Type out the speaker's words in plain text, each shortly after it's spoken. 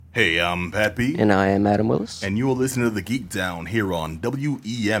Hey, I'm Pat B. And I am Adam Willis. And you're listening to the Geek Down here on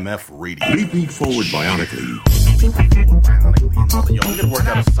WEMF Radio. Leap me forward bionically. Yo, I'm gonna work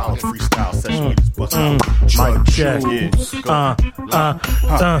out a solid freestyle session. We just bust out. Mic check.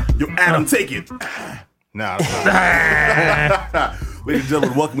 Yo, Adam, take it. Nah. Ladies and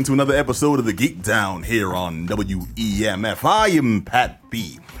gentlemen, welcome to another episode of the Geek Down here on WEMF. I am Pat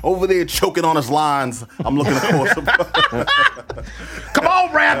B. Over there choking on his lines. I'm looking, of course. Come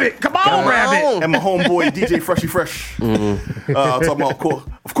on, Rabbit! Come on, Rabbit! And my homeboy DJ Freshy Fresh. Talking about,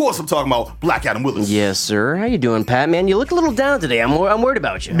 of course, I'm talking about Black Adam Willis. Yes, sir. How you doing, Pat? Man, you look a little down today. I'm worried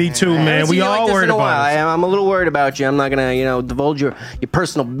about you. Me too, man. We all worried about you. I'm a little worried about you. I'm not gonna, divulge your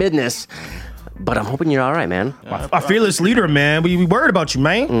personal business. But I'm hoping you're all right, man. Our fearless leader, man. We worried about you,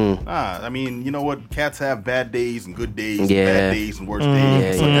 man. I mean, you know what? Cats have bad days and good days, Yeah. and bad days and worse days,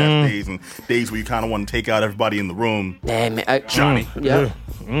 and suck-ass days, and days where you kind of want to take out everybody in the room. Hey, man. Johnny. Yeah.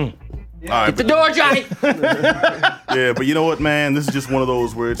 All right, Get the door, Johnny! yeah, but you know what, man? This is just one of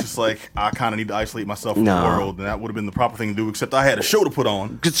those where it's just like, I kind of need to isolate myself from the world, and that would have been the proper thing to do, except I had a show to put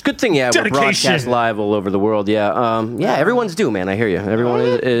on. It's a good thing, we're broadcast live all over the world, everyone's due, man, I hear you. Everyone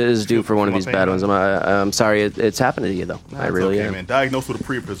is due for one of these bad ones. I'm sorry it's happened to you, though. I really am. Man. Diagnosed with a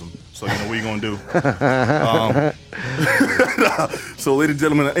priapism, so you know what you're going to do. So, ladies and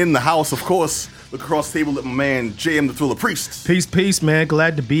gentlemen, in the house, of course, look across the table at my man, JM the Thriller Priest. Peace, man.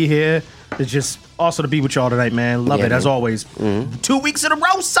 Glad to be here. It's just also to be with y'all tonight, man. Love it, as always. 2 weeks in a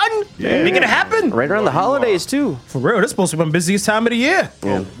row, son. Making it happen. Right around the holidays, too. For real, this is supposed to be my busiest time of the year.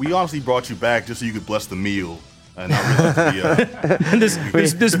 Well, we honestly brought you back just so you could bless the meal. And not really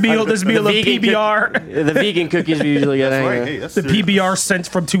this meal of PBR. The vegan cookies we usually get. That's right. Hey, that's The serious. PBR sent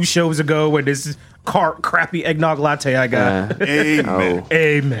from 2 shows ago with this crappy eggnog latte I got. Amen.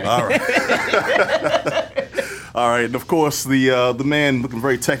 Amen. All right. All right, and of course, the man looking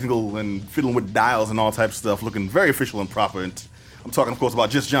very technical and fiddling with dials and all types of stuff, looking very official and proper. And I'm talking, of course, about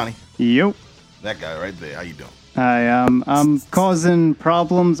Just Johnny. Yep. That guy right there. How you doing? I'm causing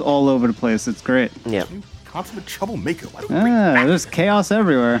problems all over the place. It's great. Yeah. Consummate troublemaker. There's chaos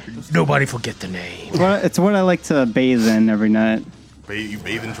everywhere. Nobody forget the name. It's what I like to bathe in every night. You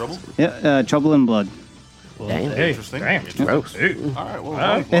bathe in trouble? Yeah, trouble and blood. Damn. Interesting. Damn. Gross. All right.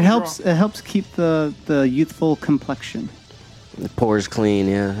 Well, It helps keep the youthful complexion. The pores clean,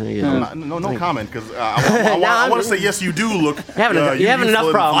 No comment, because I want to say yes, you do look. You having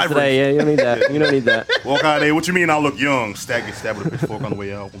enough problems today. Yeah, you don't need that. You don't need that. Walk out there. What you mean I look young? Get stabbed with a pitchfork on the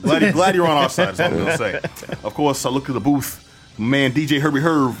way out. Glad you're on our side. Is all I'm gonna say. Of course, I look to the booth. Man, DJ Herbie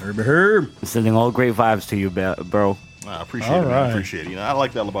Herb. Sending all great vibes to you, bro. I appreciate it. Man. I appreciate it. I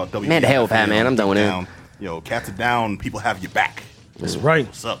like that about WEMF. Man, the hell with that, man. I'm done with it. Cats are down. People have your back. That's right.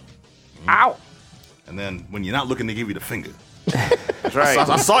 What's up? Ow. And then when you're not looking, they give you the finger. That's right.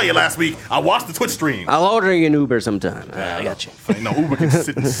 I saw you last week. I watched the Twitch stream. I'll order you an Uber sometime. I got you. No, Uber can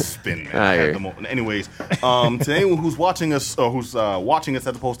sit and spin, man. I hear you. Anyways, to anyone who's watching us, or who's watching us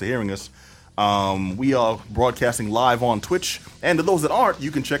as opposed to hearing us, we are broadcasting live on Twitch. And to those that aren't,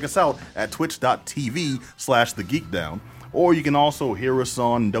 you can check us out at twitch.tv/thegeekdown. Or you can also hear us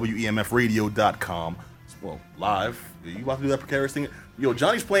on WEMFradio.com. Well, live. Are you about to do that precarious thing? Yo,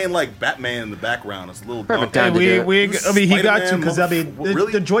 Johnny's playing like Batman in the background. It's a little Perfect dumb. time to do it. He got to, because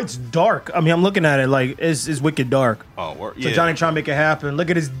Really? the joint's dark. I'm looking at it like it's wicked dark. Oh, yeah. So Johnny trying to make it happen.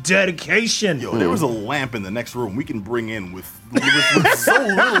 Look at his dedication. Yo, there was a lamp in the next room we can bring in with so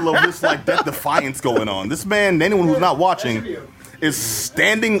little of this like death defiance going on. This man, anyone who's not watching, is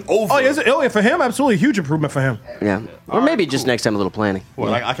standing over. Oh, for him, absolutely huge improvement for him. Yeah. Or maybe just next time a little planning.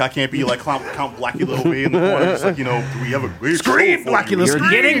 Well, I can't be like Count Blackula over here in the corner. Just like, do we have a great Scream, show for Blackula, you?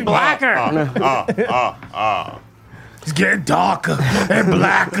 You're getting blacker. It's getting darker and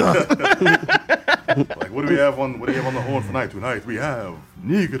blacker. Like, what do we have on the horn for night? Tonight we have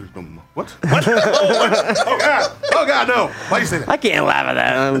What? Oh God, no! Why do you say that? I can't laugh at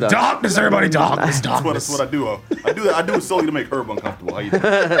that. I'm done. Darkness, everybody, darkness. That's what I do. I do it solely to make Herb uncomfortable. How you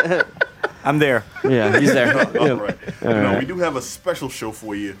doing? I'm there. Yeah, he's there. All right. We do have a special show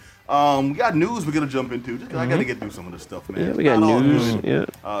for you. We got news we're gonna jump into. I gotta get through some of this stuff, man. Yeah, we got news. Yeah.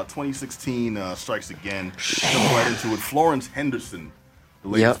 2016 strikes again. Jump right into it. Florence Henderson, the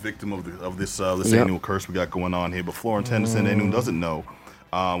latest victim of this annual curse we got going on here. But Florence Henderson, anyone who doesn't know,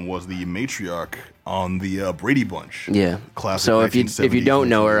 was the matriarch on the Brady Bunch. Yeah. Classic. So if you don't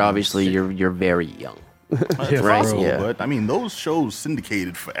know her, obviously you're very young. Right? Yeah. But I mean, those shows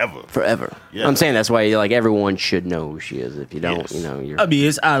syndicated forever. Forever. Yeah. I'm saying that's why like everyone should know who she is. If you don't, you're. I mean,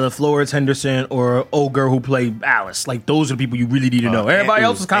 it's either Florence Henderson or old girl who played Alice. Like, those are the people you really need to know. Everybody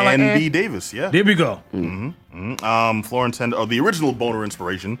else is kind of like, Ann B. Davis, yeah. There we go. Florence Henderson, the original Boner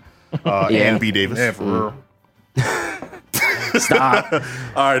inspiration, Ann B. Davis. Yeah, for real. Stop. All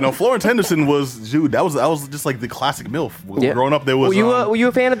right, no, Florence Henderson was, dude, that was just like the classic MILF. Yeah. Growing up, there was. Were you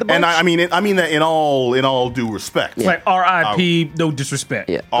a fan of the bunch? And I mean that in all due respect. It's like R.I.P. No disrespect.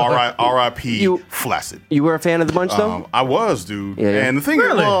 Yeah. R.I.P. Flaccid. You were a fan of the bunch, though? I was, dude. Yeah. And the thing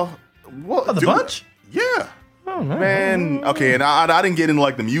Really? is, The bunch? Yeah. Oh, man. Okay, and I didn't get into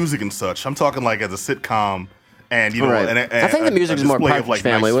like the music and such. I'm talking like as a sitcom. And you know, Right. and I think the music is more Partridge like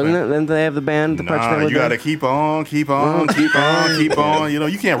Family, wasn't it? Then they have the band, the Partridge Family. You got to keep on. You know,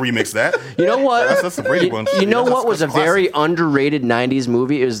 you can't remix that. You know what? That's the Brady Bunch. You know That's what was a classic. very underrated '90s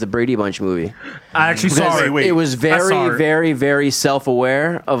movie? It was the Brady Bunch movie. I actually saw it. Wait. It was very, very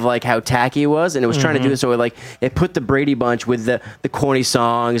self-aware of like how tacky it was, and it was trying to do this. So it put the Brady Bunch with the corny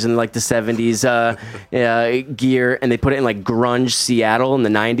songs and like the '70s gear, and they put it in like grunge Seattle in the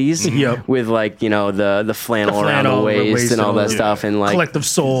 '90s. Yep. With like the flannel around the waist and all that stuff, and like Collective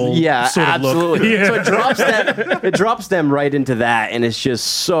Soul. Yeah, sort of absolutely. Look. Yeah. So it drops them right into that, and it's just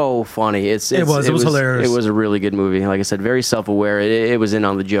so funny. It was hilarious. It was a really good movie. Like I said, very self-aware. It was in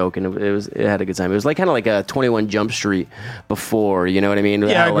on the joke, and it had a good time. It was like kind of like a 21 Jump Street before, you know what I mean?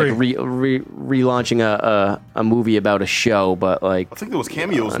 Yeah, I agree. Like relaunching a movie about a show, but like I think there was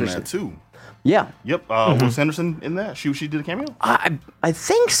cameos in that too. yeah. Yep. Wes Anderson in that. She did a cameo. I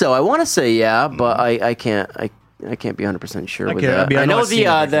think so. I want to say yeah, but I can't be 100% sure with that. I know the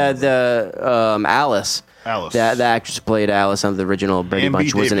Alice. Alice. The actress who played Alice on the original Brady Ann B.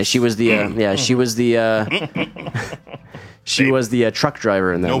 Bunch was in it. Davis. She was the she was the she was the truck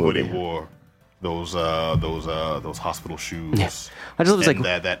driver in that Nobody movie. wore those hospital shoes. Yeah. I just was and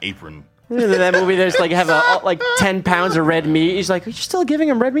like that apron. in that movie, there's like have like 10 pounds of red meat. He's like, "Are you still giving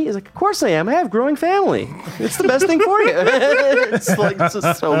him red meat?" He's like, "Of course I am. I have a growing family. It's the best thing for you." It's like it's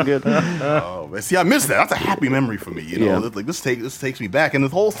just so good. Oh, man. See, I missed that. That's a happy memory for me. You know, Yeah. like this takes me back. And the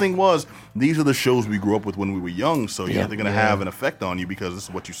whole thing was, these are the shows we grew up with when we were young. So you know they're gonna have an effect on you because this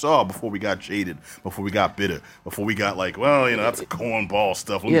is what you saw before we got jaded, before we got bitter, before we got like, well, you know, that's cornball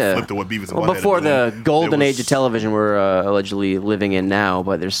stuff. Let me flip to what Beavis and Butthead Before are doing. the golden There age was- of television we're allegedly living in now,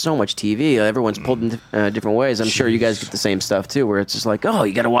 but there's so much TV. Everyone's pulled in different ways. I'm sure you guys get the same stuff too, where it's just like, oh,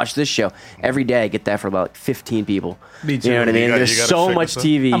 you got to watch this show every day. I get that for about like 15 people. Me too. You know what I mean? You gotta There's so check much this out.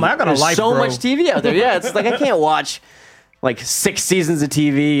 TV. I'm like, I got a There's life, so bro. much TV out there. Yeah, it's like I can't watch like 6 seasons of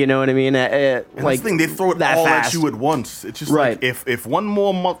TV. You know what I mean? And Like this thing, they throw it that all fast. at you at once. It's just Right. like if one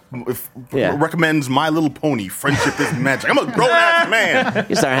more month, Yeah. recommends My Little Pony, Friendship is Magic. I'm a grown ass man.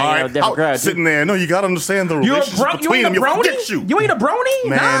 You start hanging out with different crowds. Sitting there, no, you gotta understand the You relationship between them. ain't a You'll brony? forget you. You ain't a brony?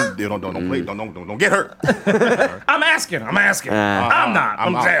 Man, Nah. don't get hurt. I'm asking. I'm not.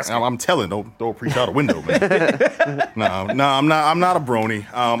 I'm just asking. I'm telling. Don't throw a preach out a window, man. no, I'm not a brony.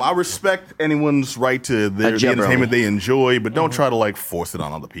 I respect anyone's right to the jabroni. entertainment they enjoy, but don't try to like force it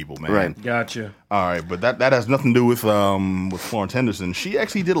on other people, man. Right. Gotcha. All right, but that has nothing to do with Florence Henderson. She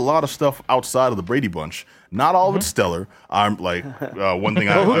actually did a lot of stuff outside of the Brady Bunch. Not all of it's stellar. I'm like one thing.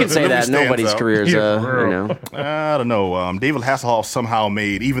 Well, who can say that? stands Nobody's out. career is, Yeah, for you real. know. I don't know. David Hasselhoff somehow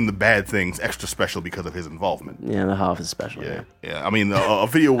made even the bad things extra special because of his involvement. Yeah, the Hoff is special. Yeah, yeah. I mean, a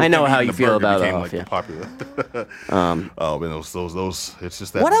video. With I know him how eating you the feel burger about became, Hoff, like, yeah. popular. Oh man, those. It's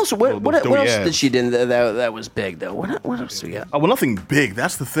just that. What else? What those else doughy did ads. she do that was big though? What else do we got? Oh, well, nothing big.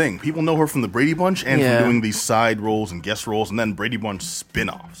 That's the thing. People know her from the Brady Bunch and Yeah. from doing these side roles and guest roles, and then Brady Bunch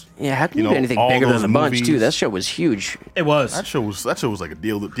spin-offs. Yeah, how can You you know, do anything all bigger than those the bunch movies. too? That show was huge. It was. That show was like a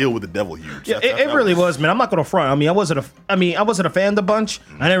deal with the devil huge. Yeah, it really was, man. I'm not gonna front. I mean, I wasn't a fan of the bunch.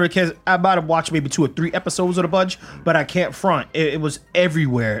 I never cared. I might have watched maybe 2 or 3 episodes of the bunch, but I can't front. It was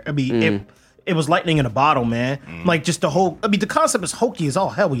everywhere. I mean, it was lightning in a bottle, man. Like just the whole. I mean, the concept is hokey as all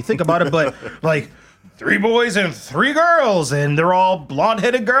hell when you think about it, but like. 3 boys and 3 girls, and they're all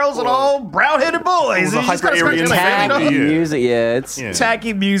blonde-headed girls and all brown-headed boys. It was a And you just gotta scratch hyper-Aryan your head, family. you know? Yeah. Music, yeah, it's. Yeah.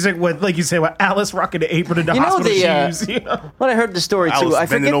 Tacky music with, like you said, with Alice rocking the apron and the You know hospital the shoes. You know? when I heard the story too, Alice I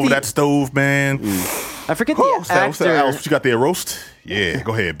bending forget over the that stove, man. I forget What's the that? What's that, actor. Alice? What you got there, roast? Yeah,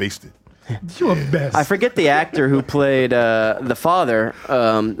 go ahead, baste it. You a best. I forget the actor who played the father,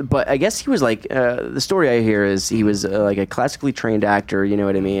 but I guess he was like the story I hear is he was like a classically trained actor, you know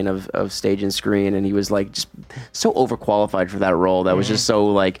what I mean, of stage and screen, and he was like just so overqualified for that role that was just so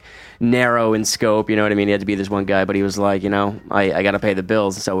like narrow in scope, you know what I mean. He had to be this one guy, but he was like, you know, I got to pay the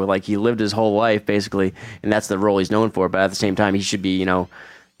bills, so like he lived his whole life basically, and that's the role he's known for. But at the same time, he should be, you know,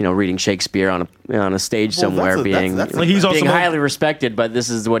 reading Shakespeare on a stage somewhere, he's also being highly respected. But this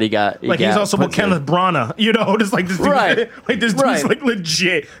is what he got. He's also with Kenneth Branagh, just like this dude, like this dude's like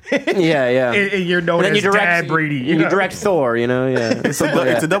legit. Yeah. And you're known as Dad Brady. You direct Thor, It's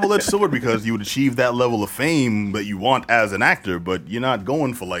a double-edged sword because you would achieve that level of fame that you want as an actor, but you're not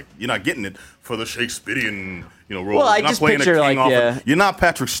going for you're not getting it for the Shakespearean role. Well, I just picture you're not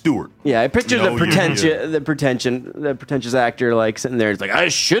Patrick Stewart. Yeah, I picture the pretentious actor sitting there. It's like, I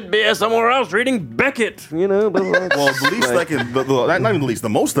should be somewhere else reading Beckett. Blah, blah, blah. Well, the least not even the least, the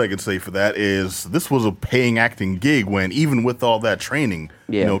most I can say for that is this was a paying acting gig when even with all that training,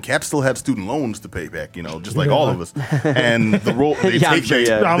 Cat still had student loans to pay back. Just like all of us. And the role they take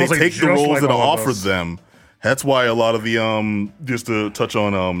the roles that are offered them. That's why a lot of the just to touch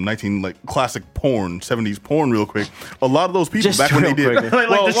on classic porn, 70s porn real quick. A lot of those people just back when they did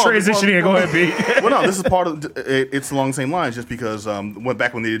this transition here. Go ahead, B. Well, no, this is part of it's along the same lines. Just because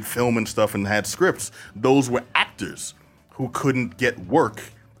back when they did film and stuff and had scripts, those were actors who couldn't get work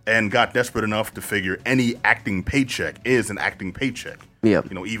and got desperate enough to figure any acting paycheck is an acting paycheck. Yeah.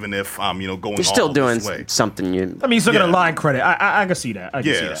 Even if going you're still all doing this way. something. You still get a line credit. I can see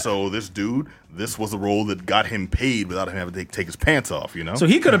that. So this dude, this was a role that got him paid without him having to take his pants off. So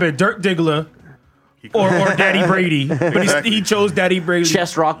he could have been Dirk Diggler or Daddy Brady, but he chose Daddy Brady.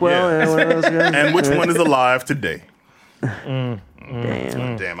 Chess Rockwell. And which one is alive today? Damn!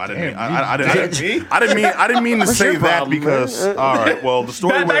 I didn't mean to say that because all right. Well, the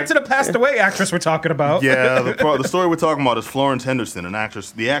story back to the passed away actress we're talking about. Yeah, the story we're talking about is Florence Henderson,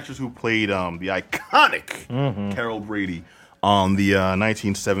 the actress who played the iconic Carol Brady on the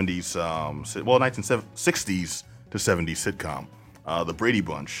 1970s, 1960s to 70s sitcom. The Brady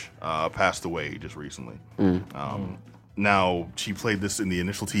Bunch passed away just recently. Now, she played this in the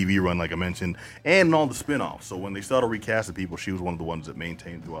initial TV run, like I mentioned, and in all the spin-offs. So when they started recasting people, she was one of the ones that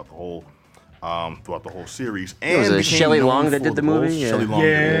maintained throughout the whole series. And was it Shelley Long that did the movie? Shelley Long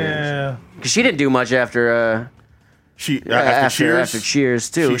Yeah. Because she didn't do much after after Cheers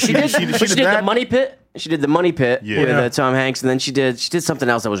too. She did the Money Pit. She did the Money Pit with Tom Hanks, and then she did something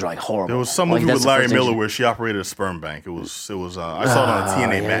else that was horrible. There was some movie with Larry Miller where she operated a sperm bank. It was. I saw it on a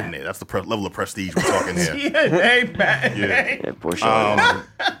TNA matinee. That's the level of prestige we're talking here. TNA matinee. Yeah, poor all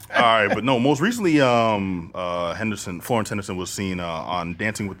right, but no. Most recently, Florence Henderson was seen on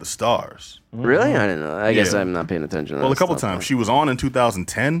Dancing with the Stars. Really? I didn't know. I guess I'm not paying attention. Well, a couple times she was on in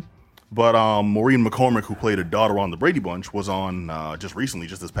 2010. But Maureen McCormick, who played her daughter on the Brady Bunch, was on just recently,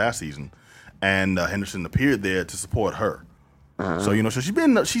 just this past season. And Henderson appeared there to support her. So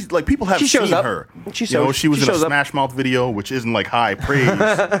so she's like people have seen her. She was in a Smash Mouth video, which isn't high praise,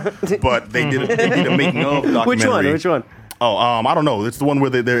 but they did a making of documentary. Which one? Oh, I don't know. It's the one where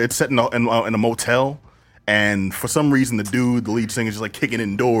it's set in a motel, and for some reason the lead singer, is just kicking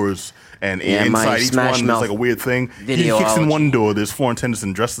indoors, and inside each one there's a weird thing. He kicks in one door. There's Florence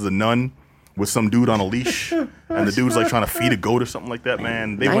Henderson dressed as a nun with some dude on a leash, and the dude's trying to feed a goat or something like that,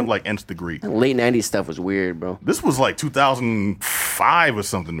 man. They went nth degree. Late 90s stuff was weird, bro. This was 2005 or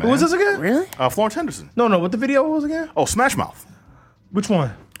something, man. Who was this again? Really? Florence Henderson. No, what the video was again? Oh, Smash Mouth. Which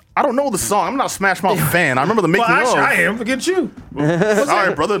one? I don't know the song. I'm not a Smash Mouth fan. I remember the making of. I am. Forget you. All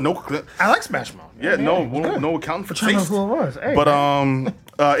right, brother. No. I like Smash Mouth. Yeah, no accounting for I taste. don't know who it was. Hey, but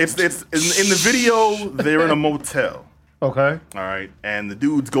it's in the video. They're in a motel. Okay. All right, and the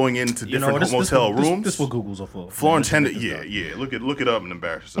dude's going into different motel rooms. This what Google's are for. Florence Henderson. Yeah. Look it up and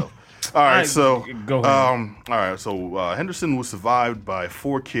embarrass yourself. All right, so go ahead. All right, so Henderson was survived by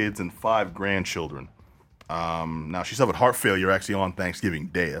 4 kids and 5 grandchildren. Now she suffered heart failure actually on Thanksgiving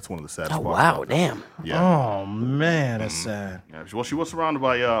Day. That's one of the saddest parts. Wow, damn. Yeah. Oh man, that's sad. Yeah, well, she was surrounded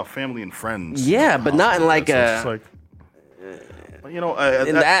by family and friends. Yeah, but not in that's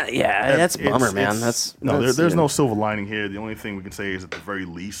a bummer, man. There's no silver lining here. The only thing we can say is at the very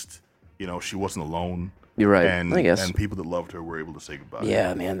least, she wasn't alone. You're right. And, I guess. And people that loved her were able to say goodbye.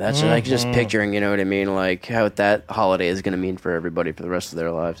 Yeah, man. That's just picturing, you know what I mean? How that holiday is going to mean for everybody for the rest of their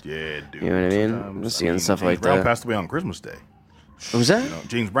lives. Yeah, dude. You know what I mean? I'm seeing stuff James like Brown that. passed away on Christmas Day. What was that?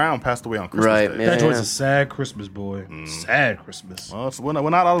 James Brown passed away on Christmas Right, Day. yeah. That was a sad Christmas, boy. Sad Christmas. Well, we're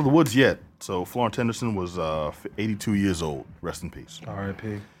not out of the woods yet. So Florence Henderson was 82 years old. Rest in peace.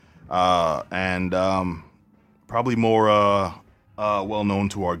 R.I.P. And probably more well known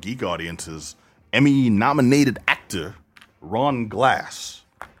to our geek audiences, Emmy-nominated actor Ron Glass,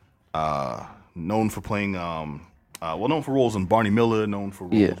 known for playing, known for roles in Barney Miller, known for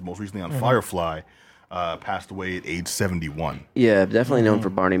roles most recently on Firefly, passed away at age 71. Yeah, definitely known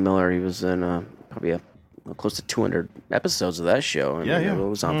for Barney Miller. He was in probably close to 200 episodes of that show. It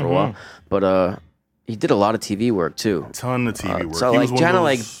was on for a while. But He did a lot of TV work too. Ton of TV work. So He like was one of kind of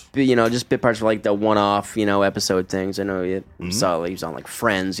like those- just bit parts for like the one-off episode things. I know you saw like, he was on like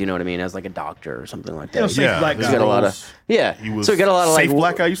Friends. You know what I mean? As like a doctor or something like that. You know, safe black He's guy. got a lot of He was So he got a lot of safe like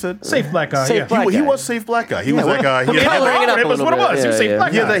black guy. You said Safe black guy. Safe Yeah. black He guy. was safe black guy. He was that guy. well, He had, kinda bring it up It a was little what it bit. was. He was safe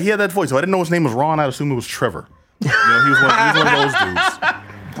black guy. he had that voice. So I didn't know his name was Ron. I'd assume it was Trevor. He was one of those dudes.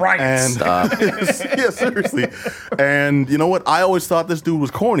 Bright. And yeah, seriously. And you know what? I always thought this dude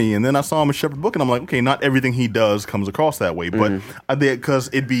was corny, and then I saw him in Shepherd Book, and I'm like, okay, not everything he does comes across that way, but because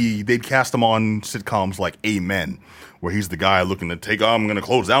they'd cast him on sitcoms like Amen, where he's the guy looking to I'm going to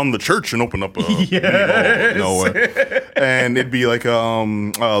close down the church and open up a and it'd be like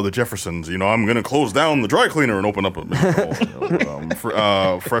the Jeffersons, I'm going to close down the dry cleaner and open up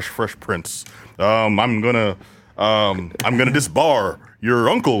a Fresh Prince. I'm gonna disbar your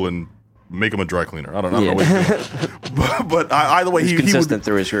uncle and make him a dry cleaner. I don't know what he's doing. But either way, He's he consistent would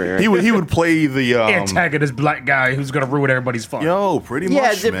through his career. he would play the Antagonist black guy who's gonna ruin everybody's fun. pretty Yeah,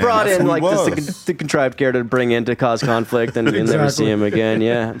 much. it man. brought That's in who he like was. the contrived character to bring in to cause conflict, and you'll never see him again.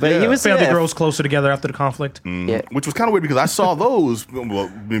 Yeah, but he was Family grows closer together after the conflict. Yeah. Which was kind of weird because I saw those.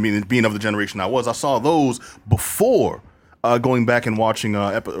 Well, I mean, being of the generation I saw those before going back and watching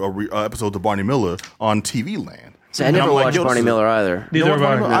episodes of Barney Miller on TV Land. So I never watched Barney Miller either. You know what,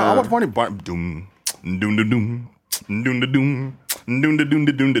 Neither have Barney I. Miller? I watched Barney. Doom, doom, doom, doom,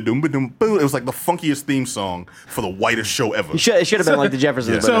 doom, doom. It was like the funkiest theme song for the whitest show ever. It should have been like the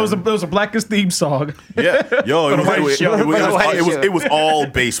Jeffersons. So but, it was a blackest theme song. Yeah, yo, For the white show. it was all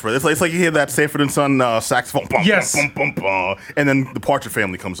bass for it. It's like you hear that Sanford and Son saxophone, bum, Yes. bum, bum, bum, bum, and then the Partridge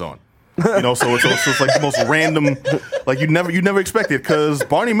Family comes on. So it's like the most random, like you never expect it because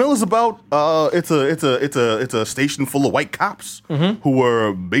Barney Miller's about it's a station full of white cops who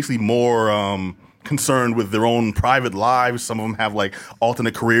were basically more concerned with their own private lives. Some of them have like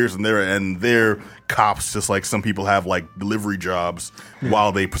alternate careers and they're cops, just like some people have like delivery jobs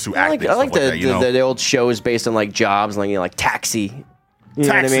while they pursue acting. I like stuff like that, the old shows based on like jobs, like like Taxi. You know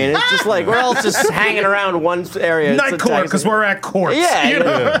what I Taxi. mean? It's just like we're all just hanging around one area. Night court, because we're at court.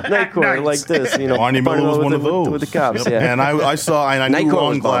 Yeah, night court Nights. like this. Barney Miller was one of those with the cops. Yep. Yeah, And I Night knew Court Ron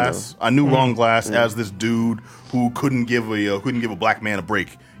was fun, Glass. I knew Ron Glass as this dude who couldn't give a black man a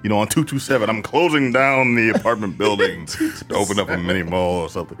break. On 227, I'm closing down the apartment building to open up a mini mall or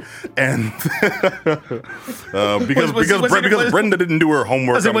something. And because Brenda didn't do her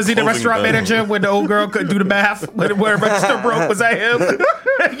homework, Was he the restaurant manager when the old girl couldn't do the math? Where register broke? Was that him?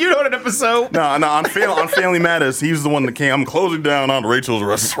 You know that episode? No, on Family Matters, he's the one that came. I'm closing down on Rachel's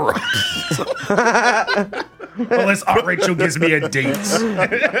restaurant. Unless Aunt Rachel gives me a date.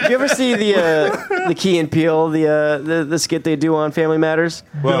 Did you ever see the Key and Peele the skit they do on Family Matters?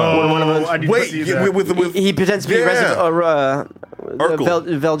 I need to Wait, see that. with He pretends to be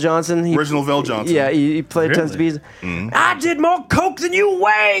Urkel. Vel Johnson. Original Vel Johnson. Yeah, he pretends to be. I did more coke than you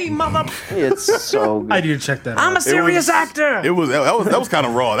weigh, mother. It's so good. I need to check that I'm out. a serious actor. That was kind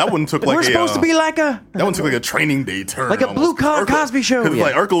of raw. That one took like We're supposed to be like a that one took like a training day turn, like a almost. blue collar Cosby show. Because Yeah.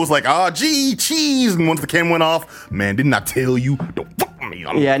 like Urkel was like, gee, cheese, and once the camera went off, man, didn't I tell you? Don't fuck with me.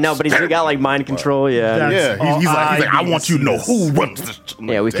 Yeah, no, but he's got like mind control. Yeah, That's Yeah, he's like, I need want to you to know see who runs this. I'm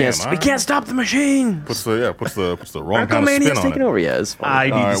yeah. like, We damn, can't all we right. can't stop the machine. Puts the wrong kind of spin Mania's on taking it. over. Yeah, it's I fun.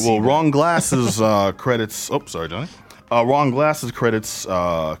 need All to right, see well, that. Ron Glass's credits. Oh, sorry, Johnny. Ron Glass's credits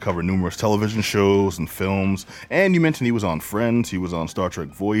cover numerous television shows and films. And you mentioned he was on Friends. He was on Star Trek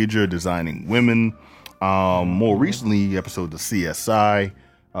Voyager, Designing Women. More recently, episodes of CSI,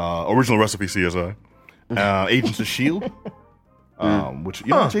 Original Recipe CSI, Agents of S.H.I.E.L.D. Which,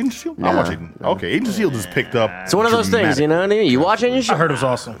 you watch Agents of S.H.I.E.L.D.? I watch Agents. Okay, Agents of S.H.I.E.L.D. just picked up. It's one of those things, you know what I mean? You watch it, I heard it was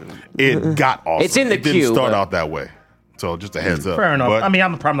awesome. It got awesome. It's in the it didn't queue, start but- out that way. So just a heads up. Fair enough. But, I mean,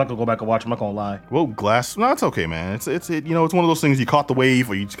 I'm probably not gonna go back and watch. I'm not gonna lie. well, Glass. No, it's okay, man. It's one of those things. You caught the wave,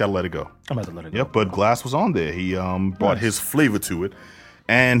 or you just gotta let it go. I'm about to let it go. Yep. But Glass was on there. He brought his flavor to it,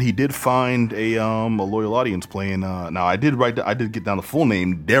 and he did find a loyal audience playing. Now I did get down the full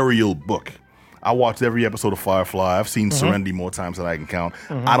name, Daryl Book. I watched every episode of Firefly. I've seen Serenity more times than I can count.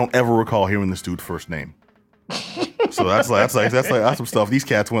 I don't ever recall hearing this dude's first name. So that's some stuff. These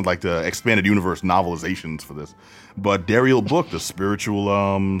cats went like the expanded universe novelizations for this. But Daryl Book, the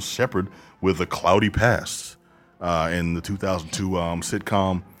spiritual shepherd with a cloudy past, in the 2002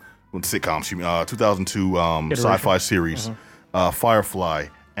 2002 sci-fi series, Firefly,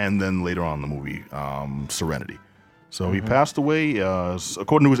 and then later on the movie Serenity. So he passed away.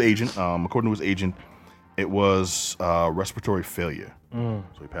 According to his agent, it was respiratory failure. So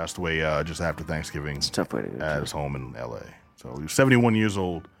he passed away just after Thanksgiving It's a tough way to go. at his home in L.A. So he was 71 years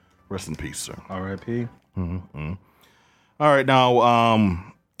old. Rest in peace, sir. R.I.P. All right, now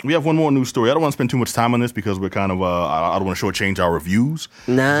We have one more news story. I don't want to spend too much time on this because we're kind of, I don't want to shortchange our reviews.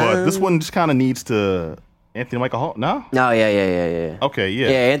 No. But this one just kind of needs to, Anthony Michael Hall, no? No, yeah. Okay, yeah.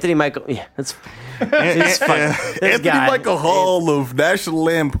 Yeah, Anthony Michael, yeah, that's Anthony guy. Michael Hall of National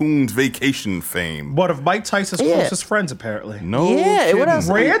Lampoon's Vacation fame. One of Mike Tyson's closest friends, apparently. No Yeah, kidding. what else?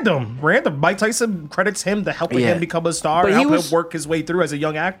 Random. Mike Tyson credits him to helping Yeah. him become a star, But and he help was- him work his way through as a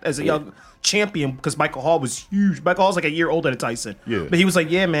young champion. Because Michael Hall was huge. Michael Hall's like a year older than Tyson. Yeah. But he was like,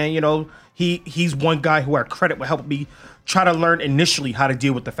 yeah, man, he's one guy who I credit with helping me try to learn initially how to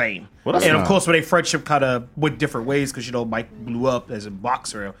deal with the fame. Well, that's and of not- course, when their friendship kind of went different ways, because Mike blew up as a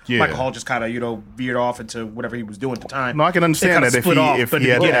boxer. Yeah. Michael Hall just kind of veered off into whatever he was doing at the time. No, I can understand They kinda that if split he- off, if but he in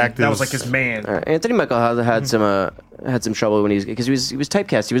the had beginning, acted that was as- like his man. Anthony Michael had some trouble when because he was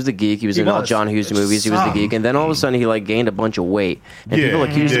typecast. He was the Geek. He was in all was. John Hughes It movies. He was the sucked. Geek, and then all of a sudden he gained a bunch of weight, and Yeah, people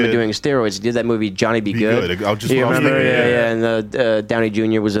accused he him of did. doing steroids. He did that movie Johnny Be Good. I was just You what I was remember? thinking, Yeah. And Downey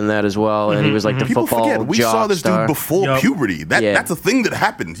Jr. was in that as well, and he was like the People football forget, we jock saw this star. dude before Yup. puberty. That's a thing that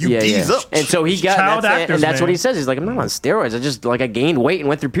happens. You ease up. And so he got Child that's, actors, and that's what man. he says. He's like, I'm not on steroids. I gained weight and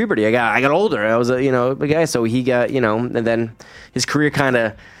went through puberty. I got older. I was a big guy. So he got and then his career kind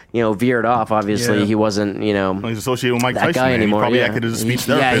of veered off. Obviously, Yeah. he wasn't He's associated with Mike that Tyson. guy man. anymore, He probably yeah. acted as a speech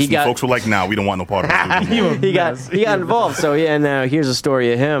Yeah, therapist, he and got- folks were like, "Nah, we don't want no part of this." he got involved. So yeah, now here's a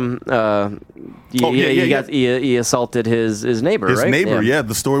story of him. He assaulted his neighbor. His right? neighbor, yeah.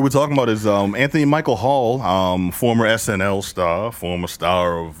 The story we're talking about is Anthony Michael Hall, former SNL star, former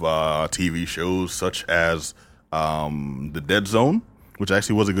star of TV shows such as The Dead Zone, which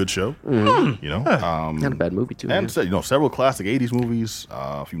actually was a good show. Not a bad movie too. And several classic '80s movies,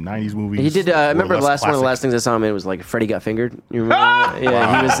 a few '90s movies. He did. I remember One of one of the last things I saw him in was Freddie Got Fingered. You remember? that?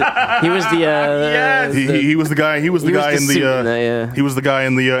 Yeah, he was the. Yes. He was the guy. He was the He was guy the in suit the. in that, yeah. He was the guy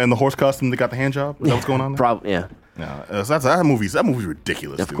in the horse costume that got the hand job. Is that what's going on there? Probably, yeah. Yeah, that movie's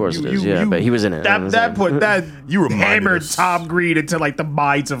ridiculous. Of dude. course it is. Yeah, but he was in it. That You reminded hammered us. Tom Green into the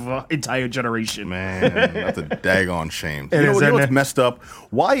minds of an entire generation. Man, that's a daggone shame. It You know is, what's isn't it? messed up?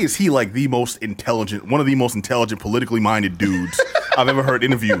 Why is he one of the most intelligent, politically minded dudes I've ever heard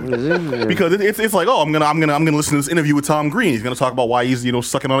interviewed? Because it's like, oh, I'm gonna listen to this interview with Tom Green. He's gonna talk about why he's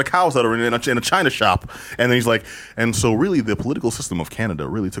sucking on the cows that are in a china shop, and then he's like, and so really the political system of Canada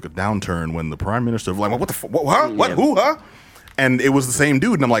really took a downturn when the prime minister of what the who And it was the same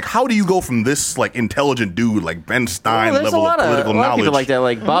dude, and I'm like, how do you go from this Ben intelligent dude like Ben Stein there's level of political a lot of knowledge? people like that.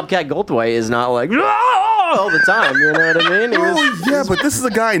 Like Bobcat Goldthwait is not all the time. You know what I mean? He was- Oh, yeah, but this is a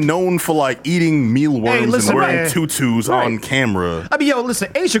guy known for eating mealworms listen, and wearing man. tutus on camera. I mean, listen,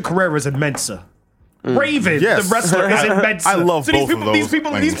 Asian Carrera is in Mensa. Raven, Yes. the wrestler, is in Mensa. I love so these both of people, those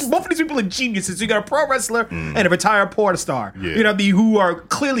these things. both of these people are geniuses. So you got a pro wrestler and a retired porn star. Yeah. You know, who are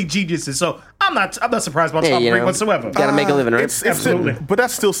clearly geniuses. So I'm not surprised about Hey, Tom you Green know, whatsoever. Gotta make a living, right? Absolutely. But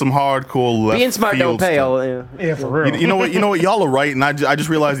that's still some hardcore left Being smart don't field pay. stuff. Yeah, for real. You know what? Y'all are right, and I just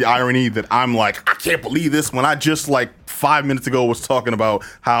realized the irony that I'm like, I can't believe this when I just 5 minutes ago was talking about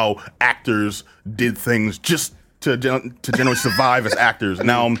how actors did things just to generally survive as actors, and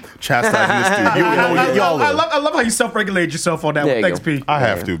now I'm chastising this dude. Y'all I are. love how you self-regulated yourself on that There one. you Thanks, go. P. I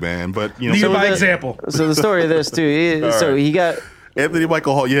have to, man. But Lead by the- example. So the story of this too. So right. he got. Anthony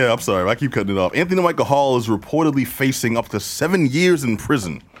Michael Hall. Yeah, I'm sorry, I keep cutting it off. Anthony Michael Hall is reportedly facing up to 7 years in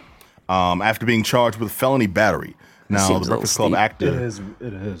prison after being charged with felony battery. Now, Seems the a little Breakfast Club steep. actor.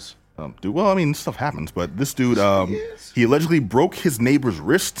 It is. Dude, well, I mean, stuff happens, but this dude, he allegedly broke his neighbor's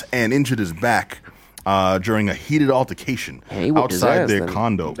wrist and injured his back during a heated altercation Hey, he whooped his outside ass their then.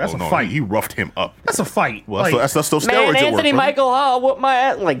 condo. That's a no, fight. He roughed him up. That's a fight. Well, that's those steroids Man, at Anthony work, Michael Hall whooped my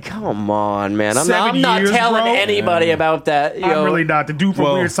ass. Come on, man. I'm 7 not years, telling bro? anybody about that. Yo. I'm really not. The dude from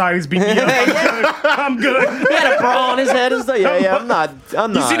Well- Weird Science beat me up. I'm good. He had a bra on his head and stuff. Yeah, I'm not.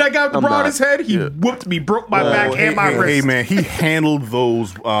 You see that guy with the bra on his head? He whooped me, broke my back and my wrist. Hey, man, he handled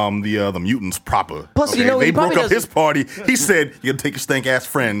those the mutants proper. Plus, you okay? know, they he broke probably up his party. He said, "You gotta take your stank ass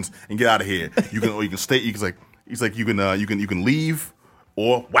friends and get out of here. You can stay." He's like, you can leave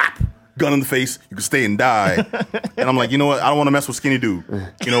or whap. Gun in the face, you can stay and die. And I'm like, you know what? I don't want to mess with skinny dude.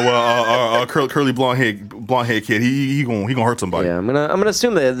 You know, curly blonde hair kid. He gonna hurt somebody. Yeah, I'm gonna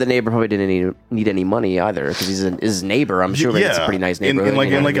assume that the neighbor probably didn't need any money either because he's his neighbor. I'm sure it's a pretty nice neighborhood. in you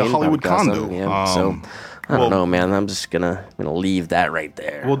know like what I a mean? Hollywood Probably got condo. some, yeah. So I don't know, man. I'm just gonna leave that right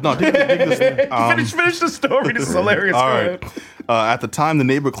there. Well, no, dig this. Finish the story. This is hilarious. All Go right. ahead. At the time, the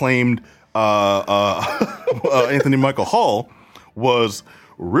neighbor claimed Anthony Michael Hall was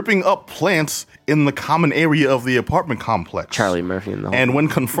ripping up plants in the common area of the apartment complex. Charlie Murphy in the whole And when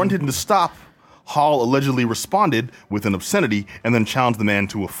confronted to stop, Hall allegedly responded with an obscenity and then challenged the man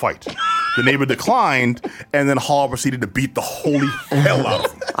to a fight. The neighbor declined, and then Hall proceeded to beat the holy hell out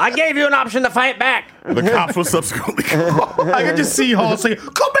of him. I gave you an option to fight back. The cops were subsequently called. I can just see Hall saying,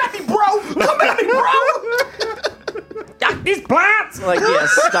 "Come at me, bro! Come at me, bro!" These plants! Like, yeah,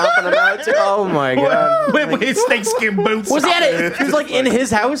 stomping them out. Oh my god. With his snakeskin boots. Was he at it? He was like in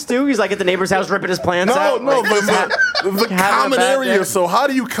his house too? He's like at the neighbor's house ripping his plants out? No, Like, but the common area. there. So how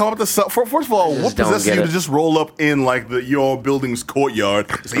do you come up with the first of all, what don't possesses get you it. to just roll up in like your building's courtyard?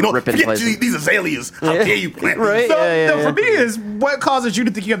 Say, you know, Ripping forget places. these azaleas. How dare you plant these? Right? No, for me is what causes you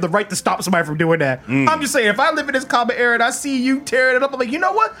to think you have the right to stop somebody from doing that. I'm just saying, if I live in this common area and I see you tearing it up, I'm like, you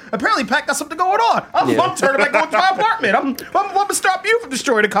know what? Apparently, Pat got something going on. I'm turning back going to my apartment. I'm gonna stop you from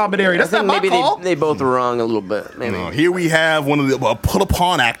destroying the common area. That's not my maybe call. they both were wrong a little bit. Maybe. Here we have one of the put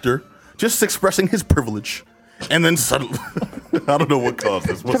upon actor just expressing his privilege, and then suddenly, I don't know what caused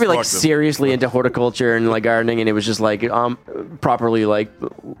this. What Probably like sparked this? seriously into horticulture and like gardening, and it was just like properly like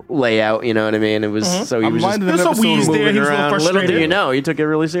layout. You know what I mean? It was so he I'm was just reminded of an There's some episode weeds of there. Will- He was a little around. Little do frustrated. you know, he took it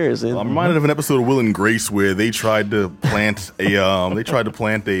really seriously. I'm reminded of an episode of Will and Grace where they tried to plant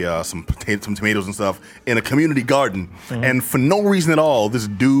some tomatoes and stuff in a community garden, and for no reason at all, this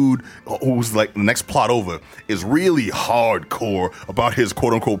dude who's like the next plot over is really hardcore about his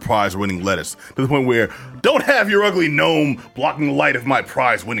quote unquote prize winning lettuce to the point where don't have your ugly gnome blocking the light of my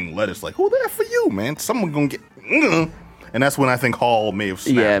prize winning lettuce. Like, who there for you, man? Someone gonna get. And that's when I think Hall may have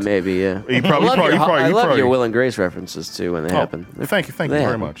snapped. Yeah, maybe. Yeah. He probably- I love probably- your Will and Grace references too when they happen. Thank you They very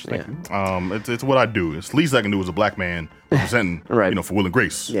happen, much. Thank yeah. you. It's what I do. It's the least I can do as a black man representing, Right. for Will and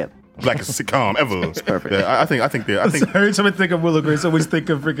Grace. Yeah. Blackest sitcom ever. It's perfect. I think Every time I think of Willow Grace, I always think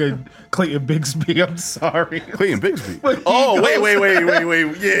of freaking Clayton Bigsby. I'm sorry. Clayton Bigsby. When he Oh, goes-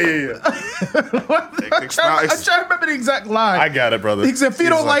 wait. Yeah. I'm trying to remember the exact line. I got it, brother. He said, if you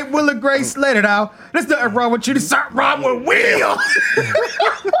don't like Will and Grace, let it out. There's nothing wrong with you. There's something wrong with Will.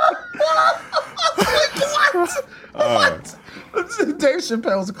 What? Dave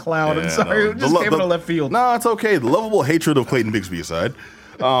Chappelle's a clown. I'm sorry. It just came out of left field. No, it's okay. The lovable hatred of Clayton Bigsby aside,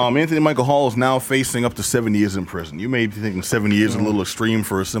 Anthony Michael Hall is now facing up to 7 years in prison. You may be thinking 7 years is a little extreme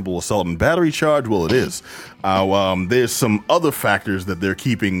for a simple assault and battery charge. Well, it is. There's some other factors that they're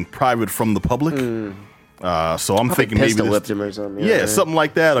keeping private from the public. So I'm thinking maybe pistol this, whipped him or something. yeah, something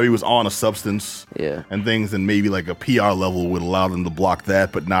like that, or he was on a substance, Yeah. and things, and maybe like a PR level would allow them to block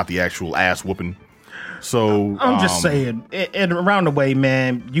that, but not the actual ass whooping. So I'm just saying, and around the way,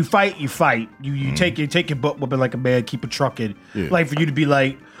 man, you fight. You take your butt whipping like a man, keep it trucking. Yeah. Like for you to be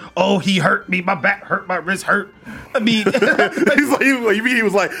like, oh, he hurt me, my back hurt, my wrist hurt. I mean, he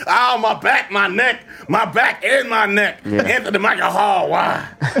was like, ow, my back, my neck, my back and my neck. Yeah. Anthony Michael Hall, why?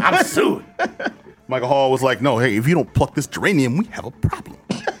 I'm suing. Michael Hall was like, no, hey, if you don't pluck this geranium, we have a problem.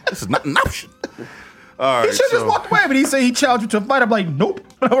 This is not an option. All right, he should have just walked away, but he said he challenged you to a fight. I'm like, nope,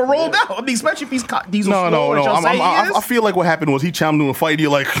 I rolled out. I mean, especially if he's caught Diesel. No. Y'all say he is. I feel like what happened was he challenged him to a fight.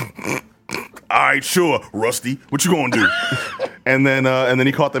 You're like, all right, sure, Rusty, what you gonna do? and then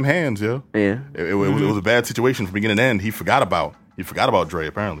he caught them hands. Yeah. It was a bad situation from beginning to end. He forgot about Dre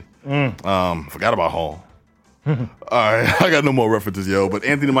apparently. Forgot about Hall. All right, I got no more references, yo. But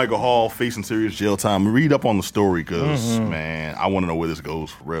Anthony Michael Hall facing serious jail time. Read up on the story, cause man, I want to know where this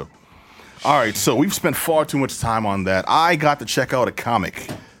goes for real. All right, so we've spent far too much time on that. I got to check out a comic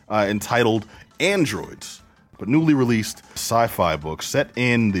entitled Androids, but newly released sci-fi book set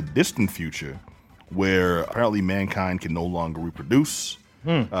in the distant future where apparently mankind can no longer reproduce.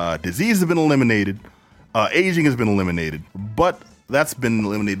 Disease has been eliminated. Aging has been eliminated. But that's been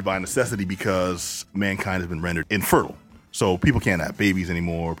eliminated by necessity because mankind has been rendered infertile. So people can't have babies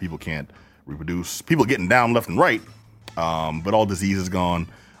anymore. People can't reproduce. People are getting down left and right, but all disease is gone.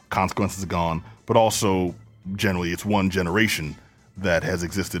 Consequences are gone, but also generally it's one generation that has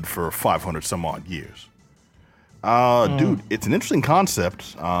existed for 500 some odd years. Dude, it's an interesting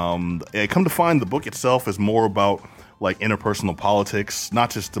concept. I come to find the book itself is more about like interpersonal politics, not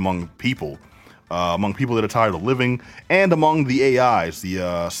just among people that are tired of living, and among the AIs,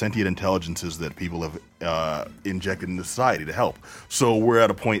 the sentient intelligences that people have injected into society to help. So we're at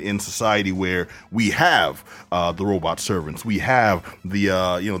a point in society where we have the robot servants, we have the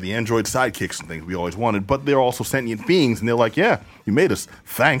the android sidekicks and things we always wanted, but they're also sentient beings, and they're like, yeah, you made us,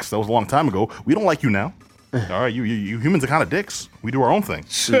 thanks, that was a long time ago. We don't like you now. All right, you humans are kind of dicks. We do our own thing,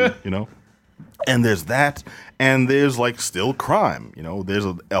 And there's that, and there's like still crime. There's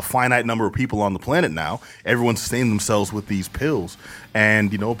a finite number of people on the planet now. Everyone's sustaining themselves with these pills, and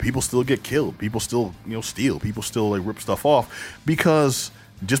people still get killed. People still steal. People still like rip stuff off because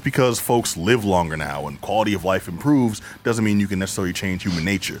folks live longer now and quality of life improves doesn't mean you can necessarily change human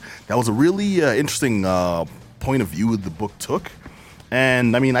nature. That was a really interesting point of view the book took.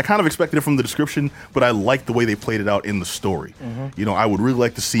 And I mean, I kind of expected it from the description, but I liked the way they played it out in the story. You know, I would really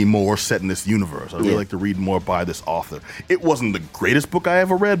like to see more set in this universe. I'd really like to read more by this author. It wasn't the greatest book I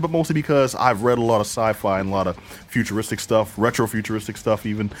ever read, but mostly because I've read a lot of sci-fi and a lot of futuristic stuff, retro-futuristic stuff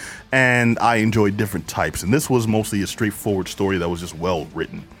even, and I enjoy different types. And this was mostly a straightforward story that was just well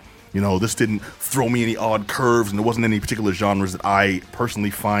written. You know, this didn't throw me any odd curves, and there wasn't any particular genres that I personally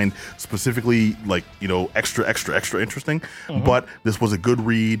find specifically, like, you know, extra interesting. But this was a good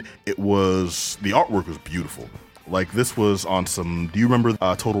read. The artwork was beautiful. Like, this was on some, do you remember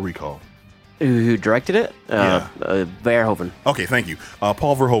Total Recall? Who directed it? Yeah. Verhoeven. Okay, thank you.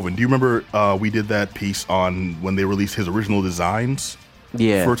 Paul Verhoeven. Do you remember we did that piece on when they released his original designs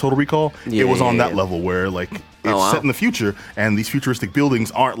for Total Recall? Yeah, it was on that level where, like, it's set in the future, and these futuristic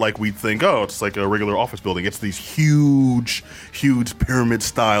buildings aren't like we'd think, oh, it's like a regular office building. It's these huge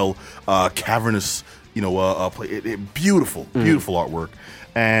pyramid-style, cavernous, you know, beautiful artwork.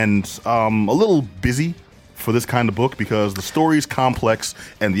 And a little busy for this kind of book because the story's complex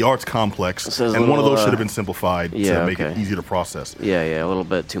and the art's complex, and one of those should have been simplified to make it easier to process. Yeah, a little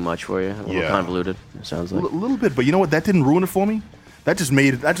bit too much for you. A little convoluted, it sounds like. A little bit, but you know what? That didn't ruin it for me. That just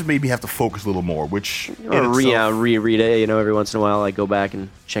made me have to focus a little more, which reread it. You know, every once in a while, I go back and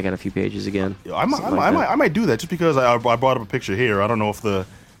check out a few pages again. I might do that just because I brought up a picture here. I don't know if the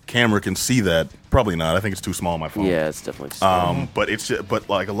camera can see that. Probably not. I think it's too small on my phone. Yeah, it's definitely small. But it's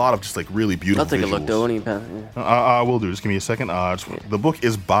like a lot of just like really beautiful. I'll take visuals. a look though. I will do. Just give me a second. The book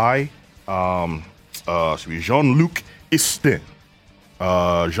is by should be Jean-Luc Istin.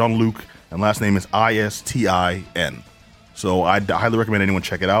 Jean-Luc, and last name is Istin. So I highly recommend anyone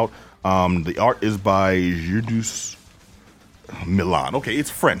check it out. The art is by Judus Milan. Okay,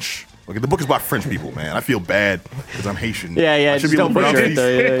 it's French. Okay, the book is about French people, man. I feel bad because I'm Haitian. Yeah. I should be able to pronounce these.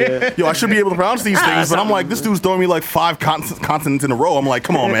 Yo, I should be able to pronounce these things, but I'm like, this dude's throwing me like 5 consonants in a row. I'm like,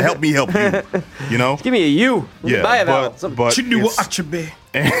 come on, man, help me help you. You know? Give me a U. Yeah, but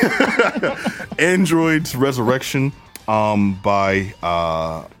Android's Resurrection by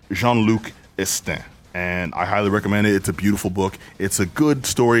Jean-Luc Estin. And I highly recommend it. It's a beautiful book. It's a good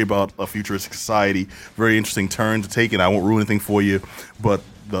story about a futuristic society. Very interesting turn to take, and I won't ruin anything for you. But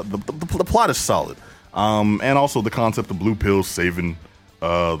the plot is solid. And also the concept of blue pills saving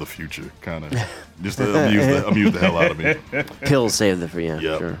the future, kind of just amused the hell out of me. Pills save the future.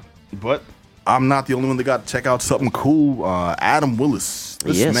 Yeah, sure. But I'm not the only one that got to check out something cool. Adam Willis.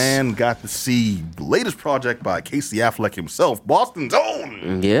 This man got to see the latest project by Casey Affleck himself, Boston's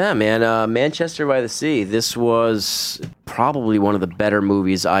own. Yeah, man. Manchester by the Sea. This was probably one of the better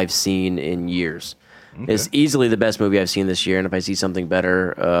movies I've seen in years. Okay. It's easily the best movie I've seen this year, and if I see something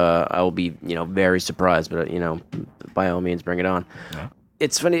better, I will be, very surprised. But by all means, bring it on. Yeah.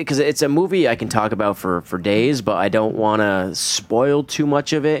 It's funny because it's a movie I can talk about for days, but I don't want to spoil too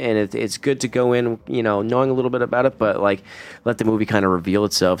much of it. And it's good to go in, knowing a little bit about it, but like let the movie kind of reveal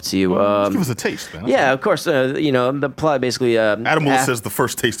itself to you. Just give us a taste, man. Yeah, of course. The plot basically. Adam Willis says the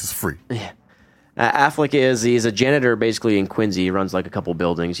first taste is free. Yeah. Affleck he's a janitor basically in Quincy. He runs like a couple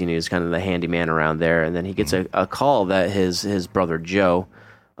buildings. He's kind of the handyman around there, and then he gets a call that his brother Joe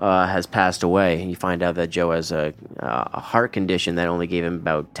has passed away. You find out that Joe has a heart condition that only gave him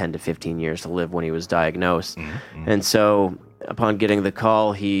about 10 to 15 years to live when he was diagnosed. Mm-hmm. And so upon getting the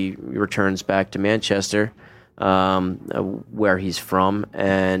call, he returns back to Manchester, where he's from,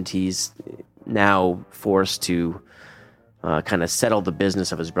 and he's now forced to kind of settle the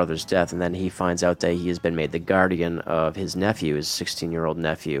business of his brother's death. And then he finds out that he has been made the guardian of his nephew, his 16-year-old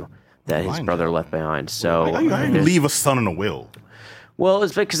nephew, that his brother left behind. So I didn't leave a son in a will. Well,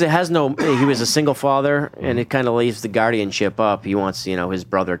 it's because it has no. He was a single father, and it kind of leaves the guardianship up. He wants, his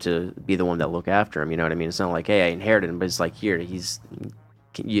brother to be the one that look after him. You know what I mean? It's not like, hey, I inherited him, but it's like, here,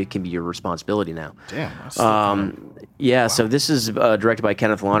 it can be your responsibility now. Damn. Yeah. Wow. So this is directed by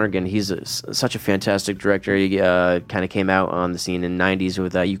Kenneth Lonergan. He's such a fantastic director. He kind of came out on the scene in the '90s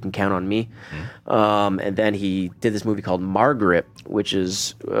with "You Can Count on Me," and then he did this movie called Margaret, which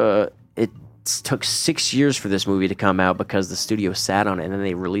is it took 6 years for this movie to come out because the studio sat on it, and then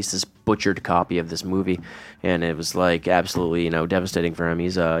they released this butchered copy of this movie, and it was like absolutely devastating for him.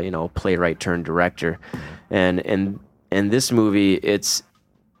 He's a playwright turned director, and this movie it's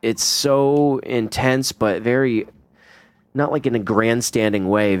so intense but very not like in a grandstanding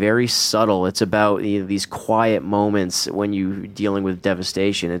way, very subtle. It's about these quiet moments when you're dealing with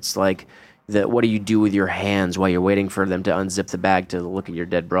devastation. It's like what do you do with your hands while you're waiting for them to unzip the bag to look at your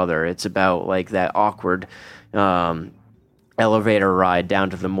dead brother? It's about like that awkward elevator ride down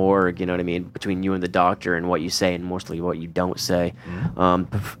to the morgue, you know what I mean, between you and the doctor and what you say and mostly what you don't say.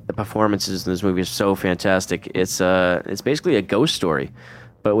 The performances in this movie are so fantastic. It's basically a ghost story,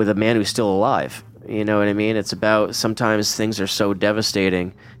 but with a man who's still alive. You know what I mean? It's about sometimes things are so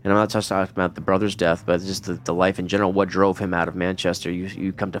devastating, and I'm not just talking about the brother's death, but just the life in general, what drove him out of Manchester.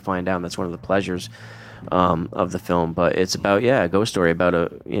 You come to find out, and that's one of the pleasures of the film. But it's about, a ghost story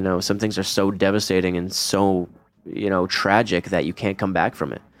about some things are so devastating and so, tragic that you can't come back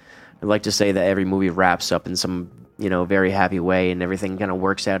from it. I'd like to say that every movie wraps up in some, very happy way and everything kind of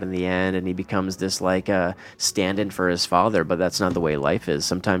works out in the end and he becomes this like stand-in for his father, but that's not the way life is.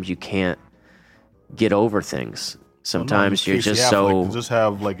 Sometimes you can't get over things. Sometimes you're just so... Just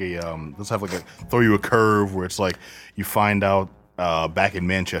have like a throw you a curve where it's like you find out back in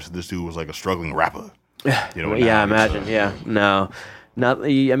Manchester this dude was like a struggling rapper. Imagine. Not.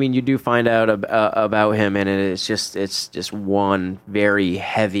 I mean, you do find out about him, and it's just one very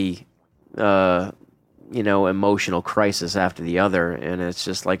heavy, emotional crisis after the other, and it's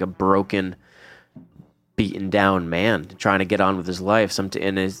just like a broken, beaten down man trying to get on with his life.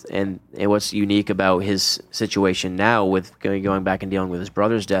 And what's unique about his situation now, with going back and dealing with his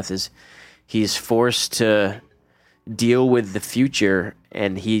brother's death, is he's forced to deal with the future,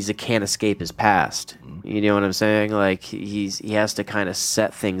 and he can't escape his past. You know what I'm saying? Like he has to kind of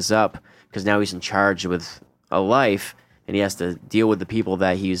set things up because now he's in charge with a life, and he has to deal with the people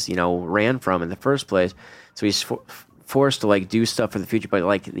that he's ran from in the first place. So he's forced to like do stuff for the future, but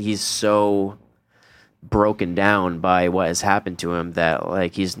like he's so broken down by what has happened to him that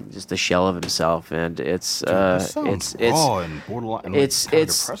like he's just a shell of himself, and it's raw and borderline. It's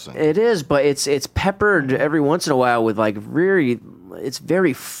depressing. It is, but it's peppered every once in a while with like really. It's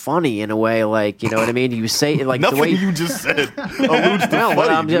very funny in a way, like, you know what I mean? You say like nothing the way you just said alludes to funny.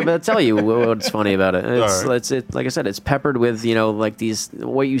 I'm going to tell you what's funny about it. It's like I said, it's peppered with like these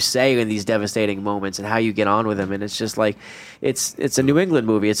what you say in these devastating moments and how you get on with them, and it's just like it's a New England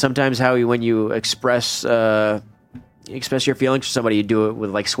movie. It's sometimes how when you express your feelings for somebody, you do it with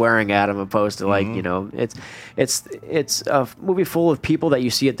like swearing at them, opposed to like it's a movie full of people that you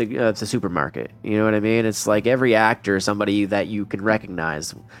see at the supermarket. You know what I mean? It's like every actor is somebody that you can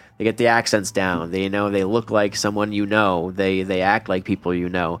recognize. They get the accents down. They look like someone They act like people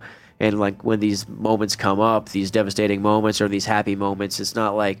And like when these moments come up, these devastating moments or these happy moments, it's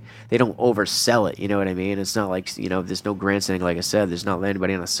not like they don't oversell it. You know what I mean? It's not like there's no grandstanding. Like I said, there's not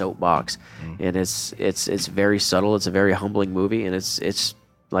anybody on a soapbox, and it's very subtle. It's a very humbling movie, and it's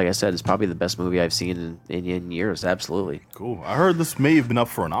like I said, it's probably the best movie I've seen in years. Absolutely. Cool. I heard this may have been up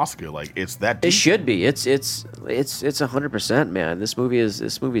for an Oscar. Like it's that deep. It should be. It's 100%, man. This movie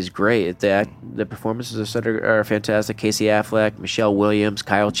is great. The performances are fantastic. Casey Affleck, Michelle Williams,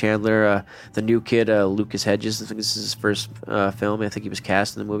 Kyle Chandler, the new kid Lucas Hedges. I think this is his first film. I think he was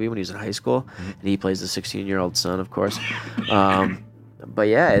cast in the movie when he was in high school, and he plays the 16-year-old son, of course. But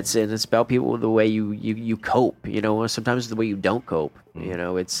yeah, it's about people, the way you cope. Sometimes the way you don't cope.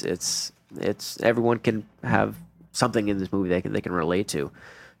 It's everyone can have something in this movie they can relate to.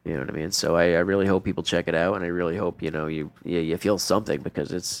 You know what I mean? So I really hope people check it out, and I really hope you feel something,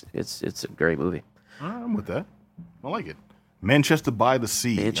 because it's a great movie. I'm with that. I like it. Manchester by the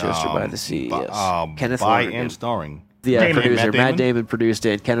Sea. Manchester by the Sea. Yes. Kenneth by Lonergan. and starring. The producer Matt Damon produced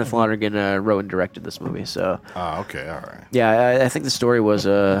it. Kenneth Lonergan wrote and directed this movie. So. Okay, all right. Yeah, I think the story was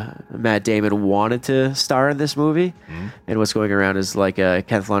Matt Damon wanted to star in this movie, and what's going around is like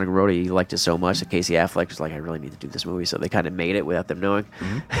Kenneth Lonergan wrote it. He liked it so much that Casey Affleck was like, I really need to do this movie. So they kind of made it without them knowing.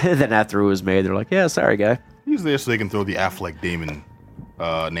 Then after it was made, they're like, yeah, sorry, guy. He's there so they can throw the Affleck Damon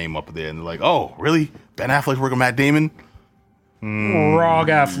name up there, and they're like, oh, really? Ben Affleck's working with Matt Damon? Wrong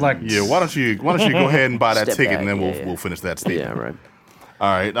Affleck. Yeah, why don't you go ahead and buy that Step ticket, back, and then we'll finish that statement. Yeah, right.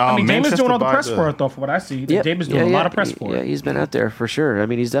 All right. I mean, Damon's doing all the press by for it, though, from what I see. Yep. Damon's doing a lot of press for Yeah, it. he's been out there for sure. I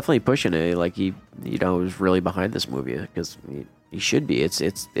mean, he's definitely pushing it. Like he was really behind this movie, because he should be.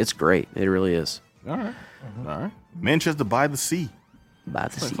 It's great. It really is. All right. All right. Manchester by the Sea. By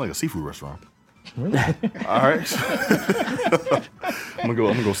the It's Sea. like a seafood restaurant. All right. I'm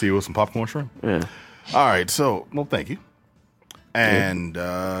gonna go see it with some popcorn shrimp. Yeah. All right. So, well, thank you. And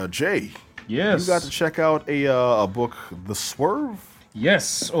Jay, Yes. you got to check out a book, The Swerve.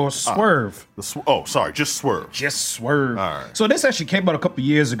 Yes, or Swerve. Just Swerve. Just Swerve. All right. So this actually came out a couple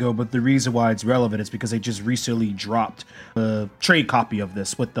years ago, but the reason why it's relevant is because they just recently dropped a trade copy of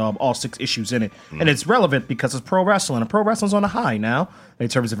this with all 6 issues in it. And it's relevant because it's pro wrestling, and pro wrestling's on a high now in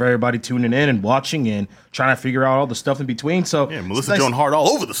terms of everybody tuning in and watching and trying to figure out all the stuff in between. So Yeah, Melissa Joan Hart all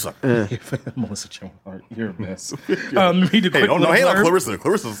over the sucker. Melissa Joan Hart, you're a mess. Hey, don't hate on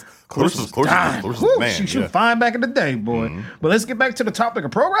Clarissa. Clarissa's Woo, man. she was fine back in the day, boy. But let's get back to the topic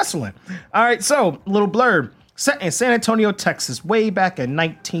of pro wrestling. All right, so little blurb. Set in San Antonio, Texas, way back in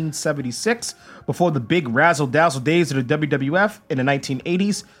 1976, before the big razzle-dazzle days of the WWF in the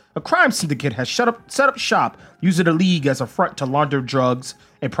 1980s, a crime syndicate has set up shop using the league as a front to launder drugs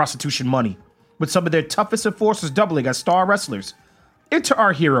and prostitution money, with some of their toughest enforcers doubling as star wrestlers. Enter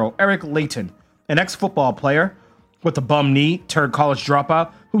our hero, Eric Layton, an ex-football player with a bum knee turned college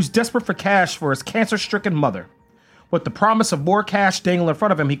dropout who's desperate for cash for his cancer-stricken mother. With the promise of more cash dangling in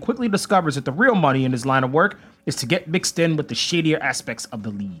front of him, he quickly discovers that the real money in his line of work is to get mixed in with the shadier aspects of the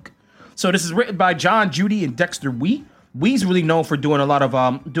league. So this is written by John Judy and Dexter Wee. Wee's really known for doing a lot of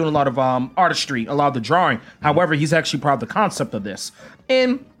artistry, a lot of the drawing. However, he's actually part of the concept of this.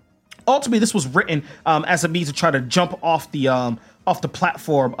 And ultimately, this was written as a means to try to jump off the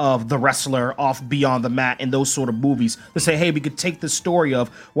platform of The Wrestler, off Beyond the Mat, and those sort of movies to say, hey, we could take the story of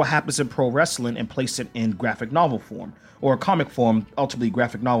what happens in pro wrestling and place it in graphic novel form or comic form, ultimately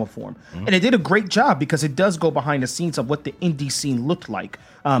graphic novel form. And it did a great job because it does go behind the scenes of what the indie scene looked like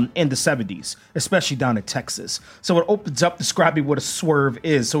in the 70s, especially down in Texas. So it opens up describing what a swerve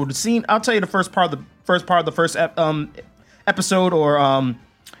is. So the scene, I'll tell you the first part of the first episode or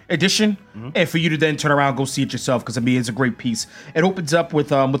edition, and for you to then turn around and go see it yourself, because I mean it's a great piece. It opens up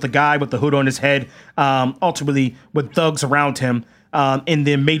with a guy with the hood on his head, ultimately with thugs around him, and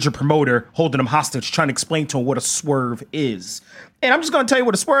the major promoter holding him hostage, trying to explain to him what a swerve is. And I'm just going to tell you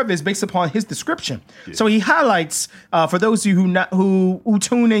what a swerve is based upon his description. Yeah. So he highlights, for those of you who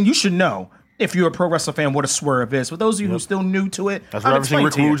tune in, you should know, if you're a pro wrestling fan, what a swerve is. For those of you who are still new to it, that's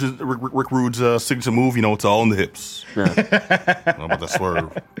what Rick Rude's signature move. You know, it's all in the hips. Yeah. How about that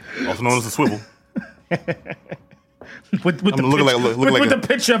swerve? Also known as the swivel. with the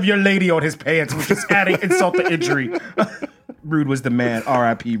picture of your lady on his pants, which is adding insult to injury. Rude was the man.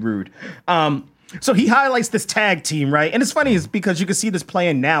 R.I.P. Rude. So he highlights this tag team, right? And it's funny is because you can see this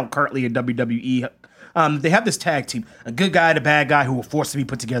playing now currently in WWE. They have this tag team, a good guy and a bad guy who were forced to be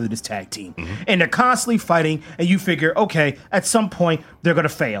put together this tag team. And they're constantly fighting, and you figure, okay, at some point, they're going to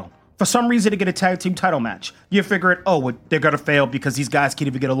fail. For some reason, to get a tag team title match. You figure it, they're going to fail because these guys can't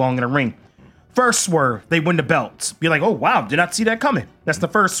even get along in a ring. First swerve, they win the belts. You're like, oh, wow, did not see that coming. That's the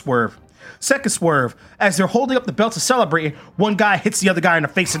first swerve. Second swerve, as they're holding up the belt to celebrate, one guy hits the other guy in the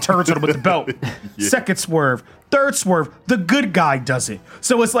face and turns on him with the belt. Yeah. Second swerve. Third swerve, the good guy does it.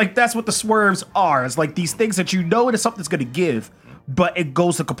 So it's like, that's what the swerves are. It's like these things that you know it is something's going to give, but it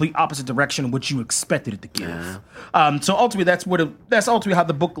goes the complete opposite direction of what you expected it to give. Yeah. So ultimately, that's ultimately how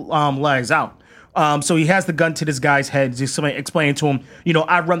the book lays out. So he has the gun to this guy's head. He's explaining to him,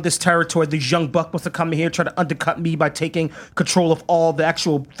 I run this territory. This young buck wants to come here, try to undercut me by taking control of all the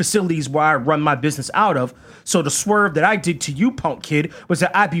actual facilities where I run my business out of. So the swerve that I did to you, punk kid, was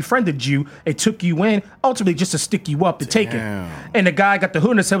that I befriended you and took you in, ultimately just to stick you up to take it. And the guy got the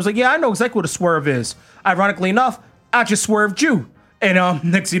hood in his head, was like, yeah, I know exactly what a swerve is. Ironically enough, I just swerved you. And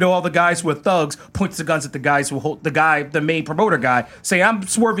next, all the guys who are thugs points the guns at the guys who hold the main promoter guy, saying, I'm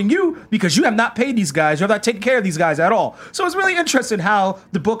swerving you because you have not paid these guys. You have not taken care of these guys at all. So it's really interesting how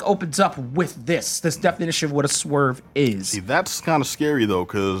the book opens up with this definition of what a swerve is. See, that's kind of scary, though,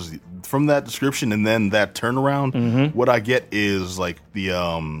 because from that description and then that turnaround, what I get is like the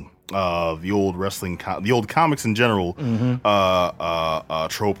old wrestling, the old comics in general,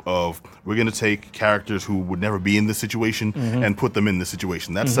 trope of we're going to take characters who would never be in this situation and put them in this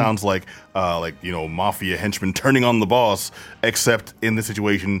situation. That sounds like mafia henchman turning on the boss, except in this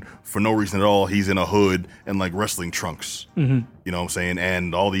situation for no reason at all. He's in a hood and like wrestling trunks. You know what I'm saying?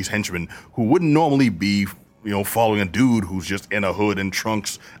 And all these henchmen who wouldn't normally be following a dude who's just in a hood and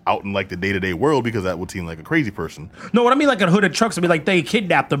trunks out in like the day-to-day world, because that would seem like a crazy person. No, what I mean like a hood and trunks, I mean like they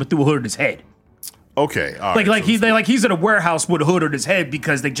kidnapped him and threw a hood in his head. Okay, all right. He's in a warehouse with a hood on his head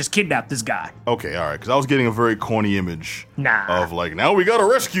because they just kidnapped this guy. Okay, all right, because I was getting a very corny image of like, now we gotta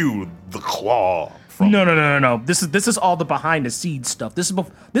rescue the Claw. No. This is all the behind the scenes stuff. This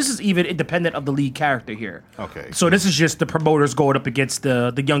is even independent of the lead character here. Okay. So this is just the promoters going up against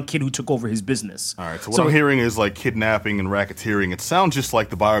the young kid who took over his business. All right. So what I'm hearing is like kidnapping and racketeering. It sounds just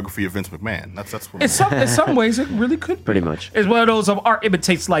like the biography of Vince McMahon. That's what. In some ways, it really could. Pretty much. It's one of those art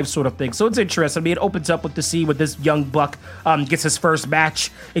imitates life sort of thing. So it's interesting. I mean, it opens up with the scene with this young buck gets his first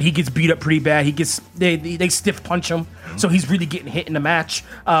match and he gets beat up pretty bad. They stiff punch him, so he's really getting hit in the match.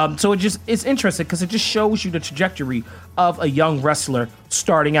 So it's interesting because it just shows you the trajectory of a young wrestler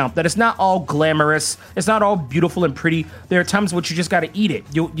starting out. That it's not all glamorous. It's not all beautiful and pretty. There are times when you just got to eat it.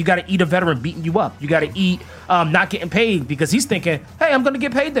 You got to eat a veteran beating you up. You got to eat not getting paid because he's thinking, hey, I'm going to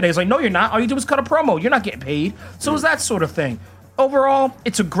get paid today. It's like, no, you're not. All you do is cut a promo. You're not getting paid. So it's that sort of thing. overall,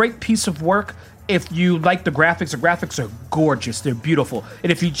 it's a great piece of work. If you like the graphics are gorgeous. They're beautiful.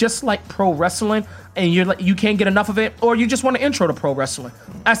 And if you just like pro wrestling and you can't get enough of it, or you just want an intro to pro wrestling,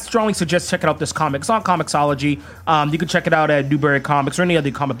 I strongly suggest checking out this comic. It's on Comixology. You can check it out at Newberry Comics or any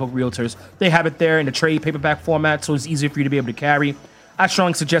other comic book realtors. They have it there in the trade paperback format, so it's easier for you to be able to carry. I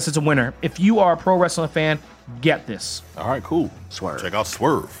strongly suggest it's a winner. If you are a pro wrestling fan, get this. All right, cool. Swerve. Check out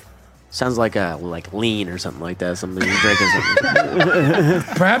Swerve. Sounds like lean or something like that. Somebody's drinking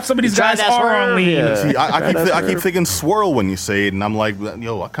something. Perhaps some of these Try guys that are on Swerve, lean. yeah. See, I keep thinking swirl when you say it, and I'm like,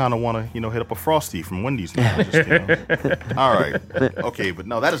 yo, I kind of want to, hit up a Frosty from Wendy's now. All right. Okay, but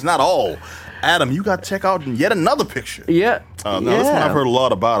no, that is not all. Adam, you got to check out yet another picture. Yeah. Now, this one I've heard a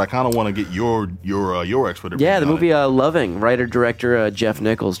lot about. I kind of want to get your expert opinion. Yeah, the on movie it. Loving, writer-director Jeff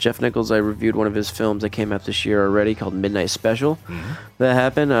Nichols. Jeff Nichols, I reviewed one of his films that came out this year already called Midnight Special. That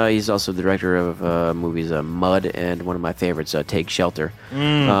happened. He's also the director of movies Mud and one of my favorites, Take Shelter.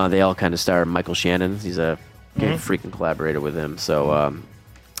 They all kind of star Michael Shannon. He's a freaking collaborator with him. So,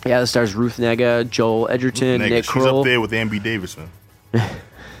 it stars Ruth Negga, Joel Edgerton, Nick She's Kroll. up there with Ambi Davis, man.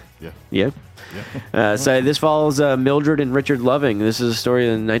 Yeah. So this follows Mildred and Richard Loving. This is a story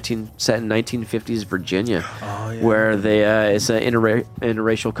set in 1950s Virginia, where it's an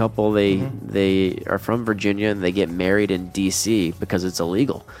interracial couple. They are from Virginia and they get married in D.C. because it's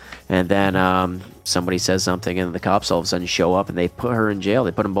illegal. And then somebody says something and the cops all of a sudden show up and they put her in jail.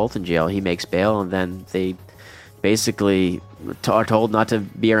 They put them both in jail. He makes bail and then they basically are told not to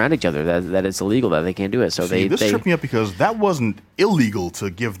be around each other, that it's illegal, that they can't do it. So this tripped me up because that wasn't illegal to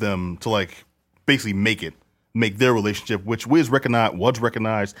give them to basically make their relationship, which was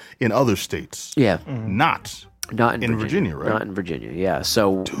recognized in other states. Yeah. Not in Virginia, right? Not in Virginia, yeah.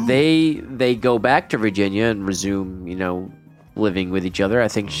 So they go back to Virginia and resume, living with each other. I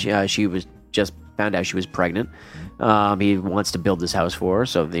think she was just found out she was pregnant. He wants to build this house for her,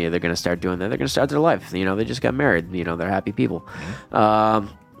 so they're going to start doing that. They're going to start their life. They just got married. They're happy people.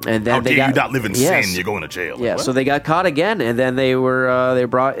 And then you not live in sin? You're going to jail. Yeah, so they got caught again, and then they were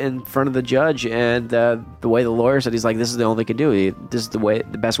brought in front of the judge. And the way the lawyer said, he's like, "This is the only thing I can do. This is the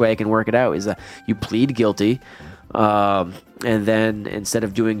best way I can work it out is that you plead guilty, and then instead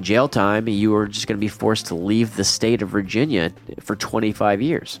of doing jail time, you are just going to be forced to leave the state of Virginia for 25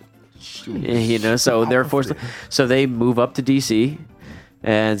 years." So they're forced. So they move up to D.C.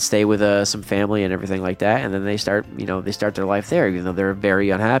 and stay with some family and everything like that, and then they start their life there, even though they're very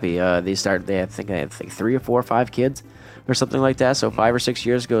unhappy. They have 3 or 4 or 5 kids or something like that. So 5 or 6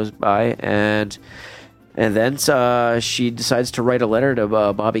 years goes by, and then she decides to write a letter to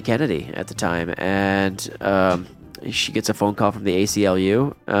Bobby Kennedy at the time, and she gets a phone call from the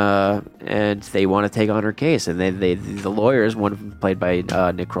ACLU, and they want to take on her case. And the lawyers, one of them played by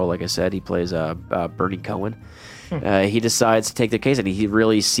Nick Kroll, like I said, he plays Bernie Cohen. He decides to take the case, and he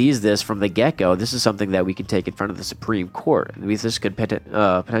really sees this from the get-go. This is something that we can take in front of the Supreme Court. This could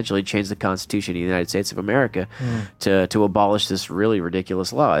potentially change the Constitution of the United States of America to abolish this really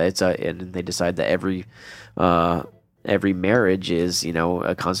ridiculous law. And they decide that every marriage is,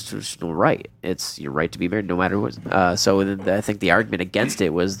 a constitutional right. It's your right to be married no matter what. So I think the argument against it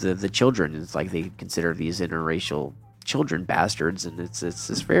was the children. It's like they consider these interracial children bastards, and it's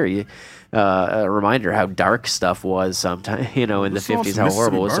this very a reminder how dark stuff was sometimes, in the 50s, how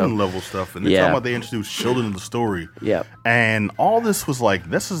horrible it was. Level stuff, and they're talking about they introduced children in the story. Yeah, and all this was like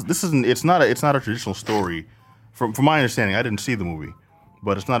this isn't it's not a traditional story. From my understanding, I didn't see the movie.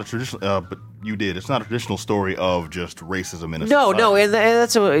 But it's not a traditional. But you did. It's not a traditional story of just racism in a society. No, and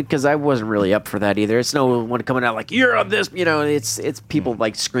that's because I wasn't really up for that either. It's no one coming out like you're on this. It's people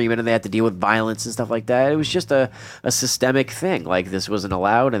like screaming and they have to deal with violence and stuff like that. It was just a systemic thing. Like this wasn't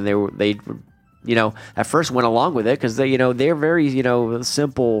allowed, and they at first went along with it because they're very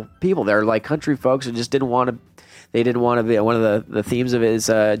simple people. They're like country folks who just didn't want to. They didn't want to be. One of the themes of it is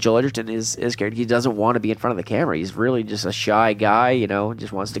Joel Edgerton is scared. He doesn't want to be in front of the camera. He's really just a shy guy,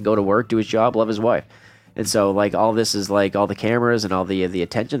 just wants to go to work, do his job, love his wife. And so, like, all this is like all the cameras and all the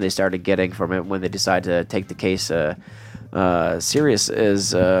attention they started getting from it when they decided to take the case serious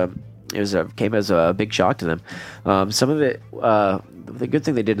came as a big shock to them. Some of it, the good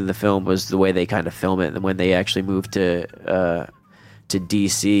thing they did in the film was the way they kind of film it, and when they actually moved to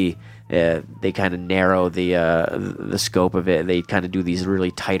DC. They kind of narrow the scope of it. They kind of do these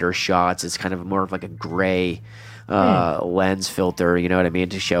really tighter shots. It's kind of more of like a gray lens filter, you know what I mean,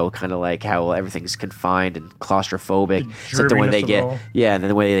 to show kind of like how everything's confined and claustrophobic. It's like the way they get, and then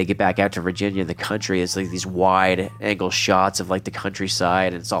the way they get back out to Virginia, the country, it's like these wide angle shots of like the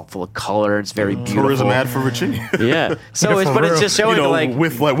countryside, and it's all full of color. It's very beautiful. Tourism ad for Virginia. Yeah. So it's just showing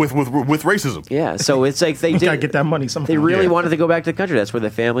with racism. Yeah. So it's like they gotta get that money somehow. They really wanted to go back to the country. That's where the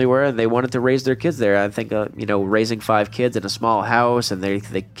family were, and they wanted to raise their kids there. I think raising 5 kids in a small house, and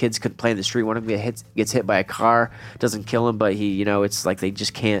the kids could play in the street. One of them gets hit by a car, doesn't kill him, but it's like they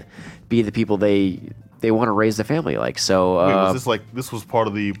just can't be the people they want to raise the family like. So wait, was this like this was part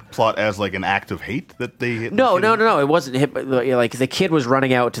of the plot as like an act of hate that they hit? No. It wasn't hit. Like the kid was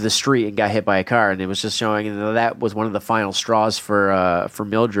running out to the street and got hit by a car, and it was just showing that was one of the final straws for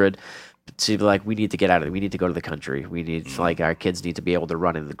Mildred. To be like, we need to get out of it. We need to go to the country. We need our kids need to be able to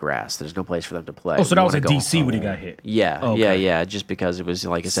run in the grass. There's no place for them to play. Oh, so that was in DC when he got hit. Yeah, yeah. Just because it was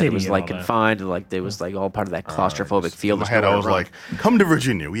like I said, it was like confined, and like it was like all part of that claustrophobic feel. In my head, I was like, come to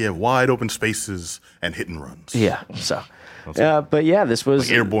Virginia. We have wide open spaces and hit and runs. Yeah. So, but yeah, this was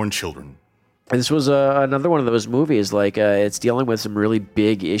like airborne children. This was another one of those movies. Like it's dealing with some really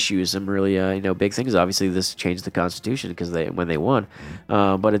big issues, some really big things. Obviously, this changed the Constitution because when they won,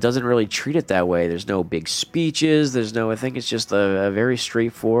 but it doesn't really treat it that way. There's no big speeches. There's no. I think it's just a very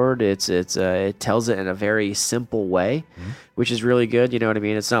straightforward. It tells it in a very simple way, which is really good. You know what I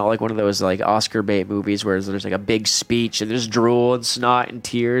mean? It's not like one of those like Oscar bait movies where there's like a big speech and there's drool and snot and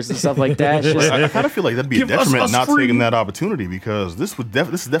tears and stuff like that. I kind of feel like that'd be a detriment not taking that opportunity, because this is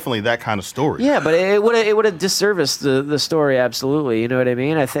definitely that kind of story. Yeah, but it would have disserviced the story, absolutely. You know what I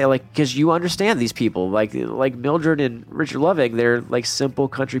mean? I think because you understand these people like Mildred and Richard Loving. They're like simple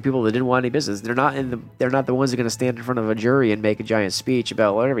country people that didn't want any business. They're not the ones that are going to stand in front of a jury and make a giant speech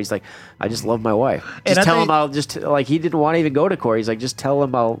about whatever. He's like, I just love my wife. Just tell him I'll just like he didn't want to even go to court. He's like, just tell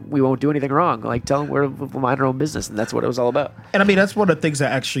him we won't do anything wrong. Like tell him we'll mind our own business, and that's what it was all about. And I mean that's one of the things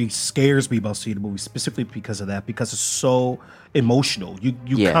that actually scares me about seeing the movie, specifically because of that, because it's so emotional.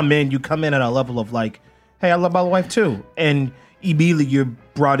 You come in at a level of like, hey, I love my wife too, and immediately you're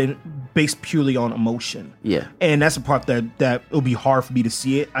brought in based purely on emotion. Yeah, and that's a part that it'll be hard for me to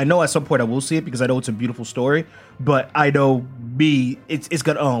see it. I know at some point I will see it because I know it's a beautiful story, but I know it's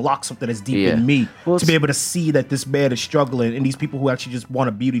gonna unlock something that's deep in me to be able to see that this man is struggling, and these people who actually just want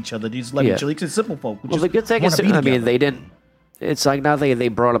to beat each other, they just let each other. It's simple folk. Well, the good thing is, I mean, they didn't. It's like not that they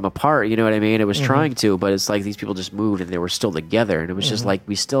brought them apart, you know what I mean? It was trying to, but it's like these people just moved and they were still together, and it was just like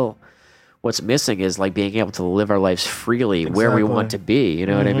what's missing is like being able to live our lives freely where we want to be, you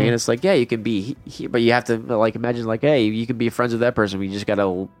know what I mean? It's like, yeah, you can be but you have to like imagine like, hey, you can be friends with that person, but you just got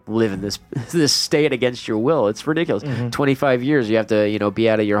to live in this state against your will. It's ridiculous. 25 years you have to, be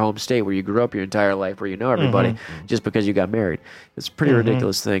out of your home state where you grew up your entire life, where you know everybody, just because you got married. It's a pretty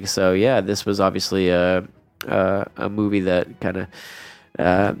ridiculous thing. So yeah, this was obviously a movie that kind of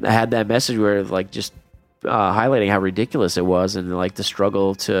had that message where like just highlighting how ridiculous it was and like the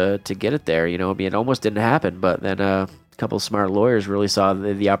struggle to get it there. I mean, it almost didn't happen, but then a couple of smart lawyers really saw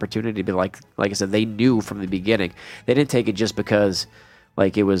the opportunity to be like I said, they knew from the beginning. They didn't take it just because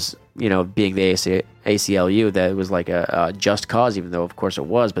like it was, being the ACLU, that it was like a just cause, even though of course it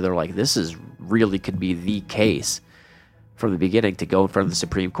was, but they're like, this is really could be the case from the beginning to go in front of the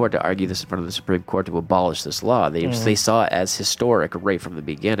Supreme Court, to argue this in front of the Supreme Court to abolish this law. They saw it as historic right from the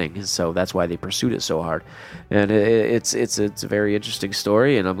beginning, and so that's why they pursued it so hard. And it's a very interesting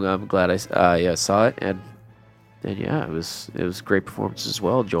story, and I'm glad I saw it. And yeah, it was great performances as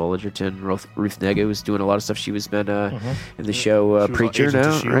well. Joel Edgerton, Ruth Negga was doing a lot of stuff. She was been in the show Preacher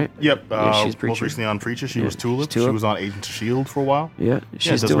now, right? Yep. Yeah, she's Preacher. Most recently on Preacher, she was Tulip. She was on Agents of S.H.I.E.L.D. for a while. Yeah,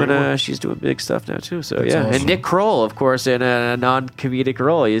 she's doing big stuff now too. So that's awesome. And Nick Kroll, of course, in a non-comedic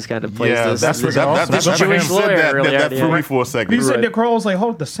role, he's kind of plays this Jewish lawyer. That threw me for a second. You said Nick Kroll's like,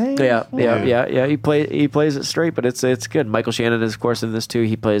 hold the same. Yeah. He plays it straight, but it's good. Michael Shannon is of course in this too.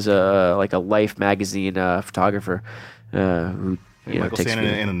 He plays a Life magazine photographer. Who Michael Shannon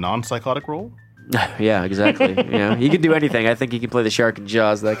in a non-psychotic role? Yeah, exactly. He can do anything. I think he can play the shark in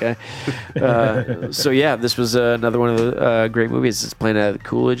Jaws, that guy. So yeah, this was another one of the great movies. It's playing at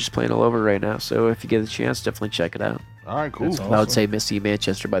Coolidge, it's playing all over right now. So if you get a chance, definitely check it out. All right, cool. Awesome. I would say see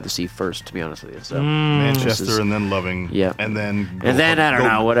Manchester by the Sea first, to be honest with you. So Manchester and then Loving. Yeah. And then I don't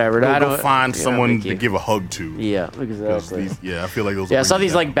know, whatever. I don't find someone to give a hug to. Yeah, exactly. I feel like those. Yeah, I saw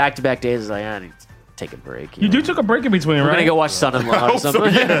these like back-to-back days. Like, I need to take a break. You do took a break in between, right? We're gonna go watch Son-in-Law or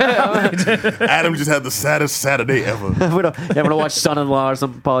something. Adam just had the saddest Saturday ever. I'm gonna watch Son-in-Law or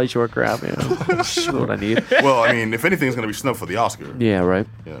some Pauly Shore crap. That's what I need. Well, I mean, if anything's gonna be snubbed for the Oscar. Yeah, right.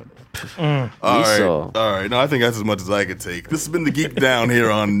 Yeah. All right. No, I think that's as much as I could take. This has been the Geek Down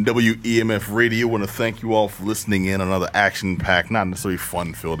here on WEMF Radio. I want to thank you all for listening in. Another action-packed, not necessarily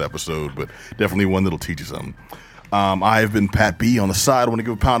fun-filled episode, but definitely one that'll teach you something. I have been Pat B. On the side, I want to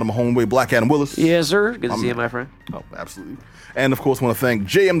give a pound to my homeboy, Black Adam Willis. Yes, sir. Good to see you, my friend. Oh, absolutely. And, of course, I want to thank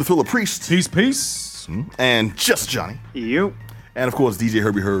JM the Thriller Priest. Peace. And Just Johnny. You. And, of course, DJ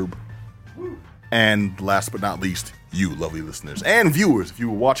Herbie Herb. And last but not least, you lovely listeners and viewers. If you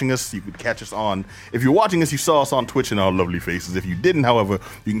were watching us, you could catch us on. If you're watching us, you saw us on Twitch in our lovely faces. If you didn't, however,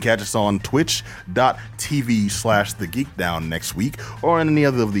 you can catch us on twitch.tv/thegeekdown next week or in any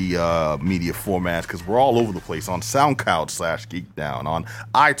other of the media formats because we're all over the place on SoundCloud/Geekdown, on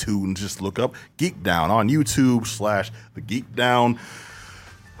iTunes, just look up Geekdown, on YouTube/thegeekdown.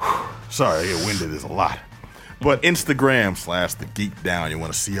 Sorry, I get winded. There's a lot. But Instagram/The Geek Down. You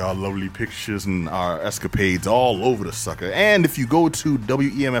want to see our lovely pictures and our escapades all over the sucker. And if you go to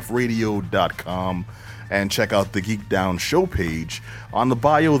WEMFradio.com and check out the Geek Down show page, on the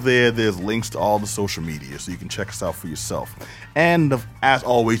bio there's links to all the social media, so you can check us out for yourself. And as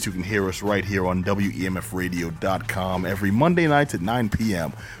always, you can hear us right here on WEMFradio.com every Monday nights at 9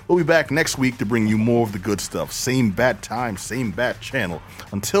 p.m. We'll be back next week to bring you more of the good stuff. Same bat time, same bat channel.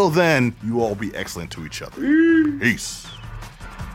 Until then, you all be excellent to each other. Peace.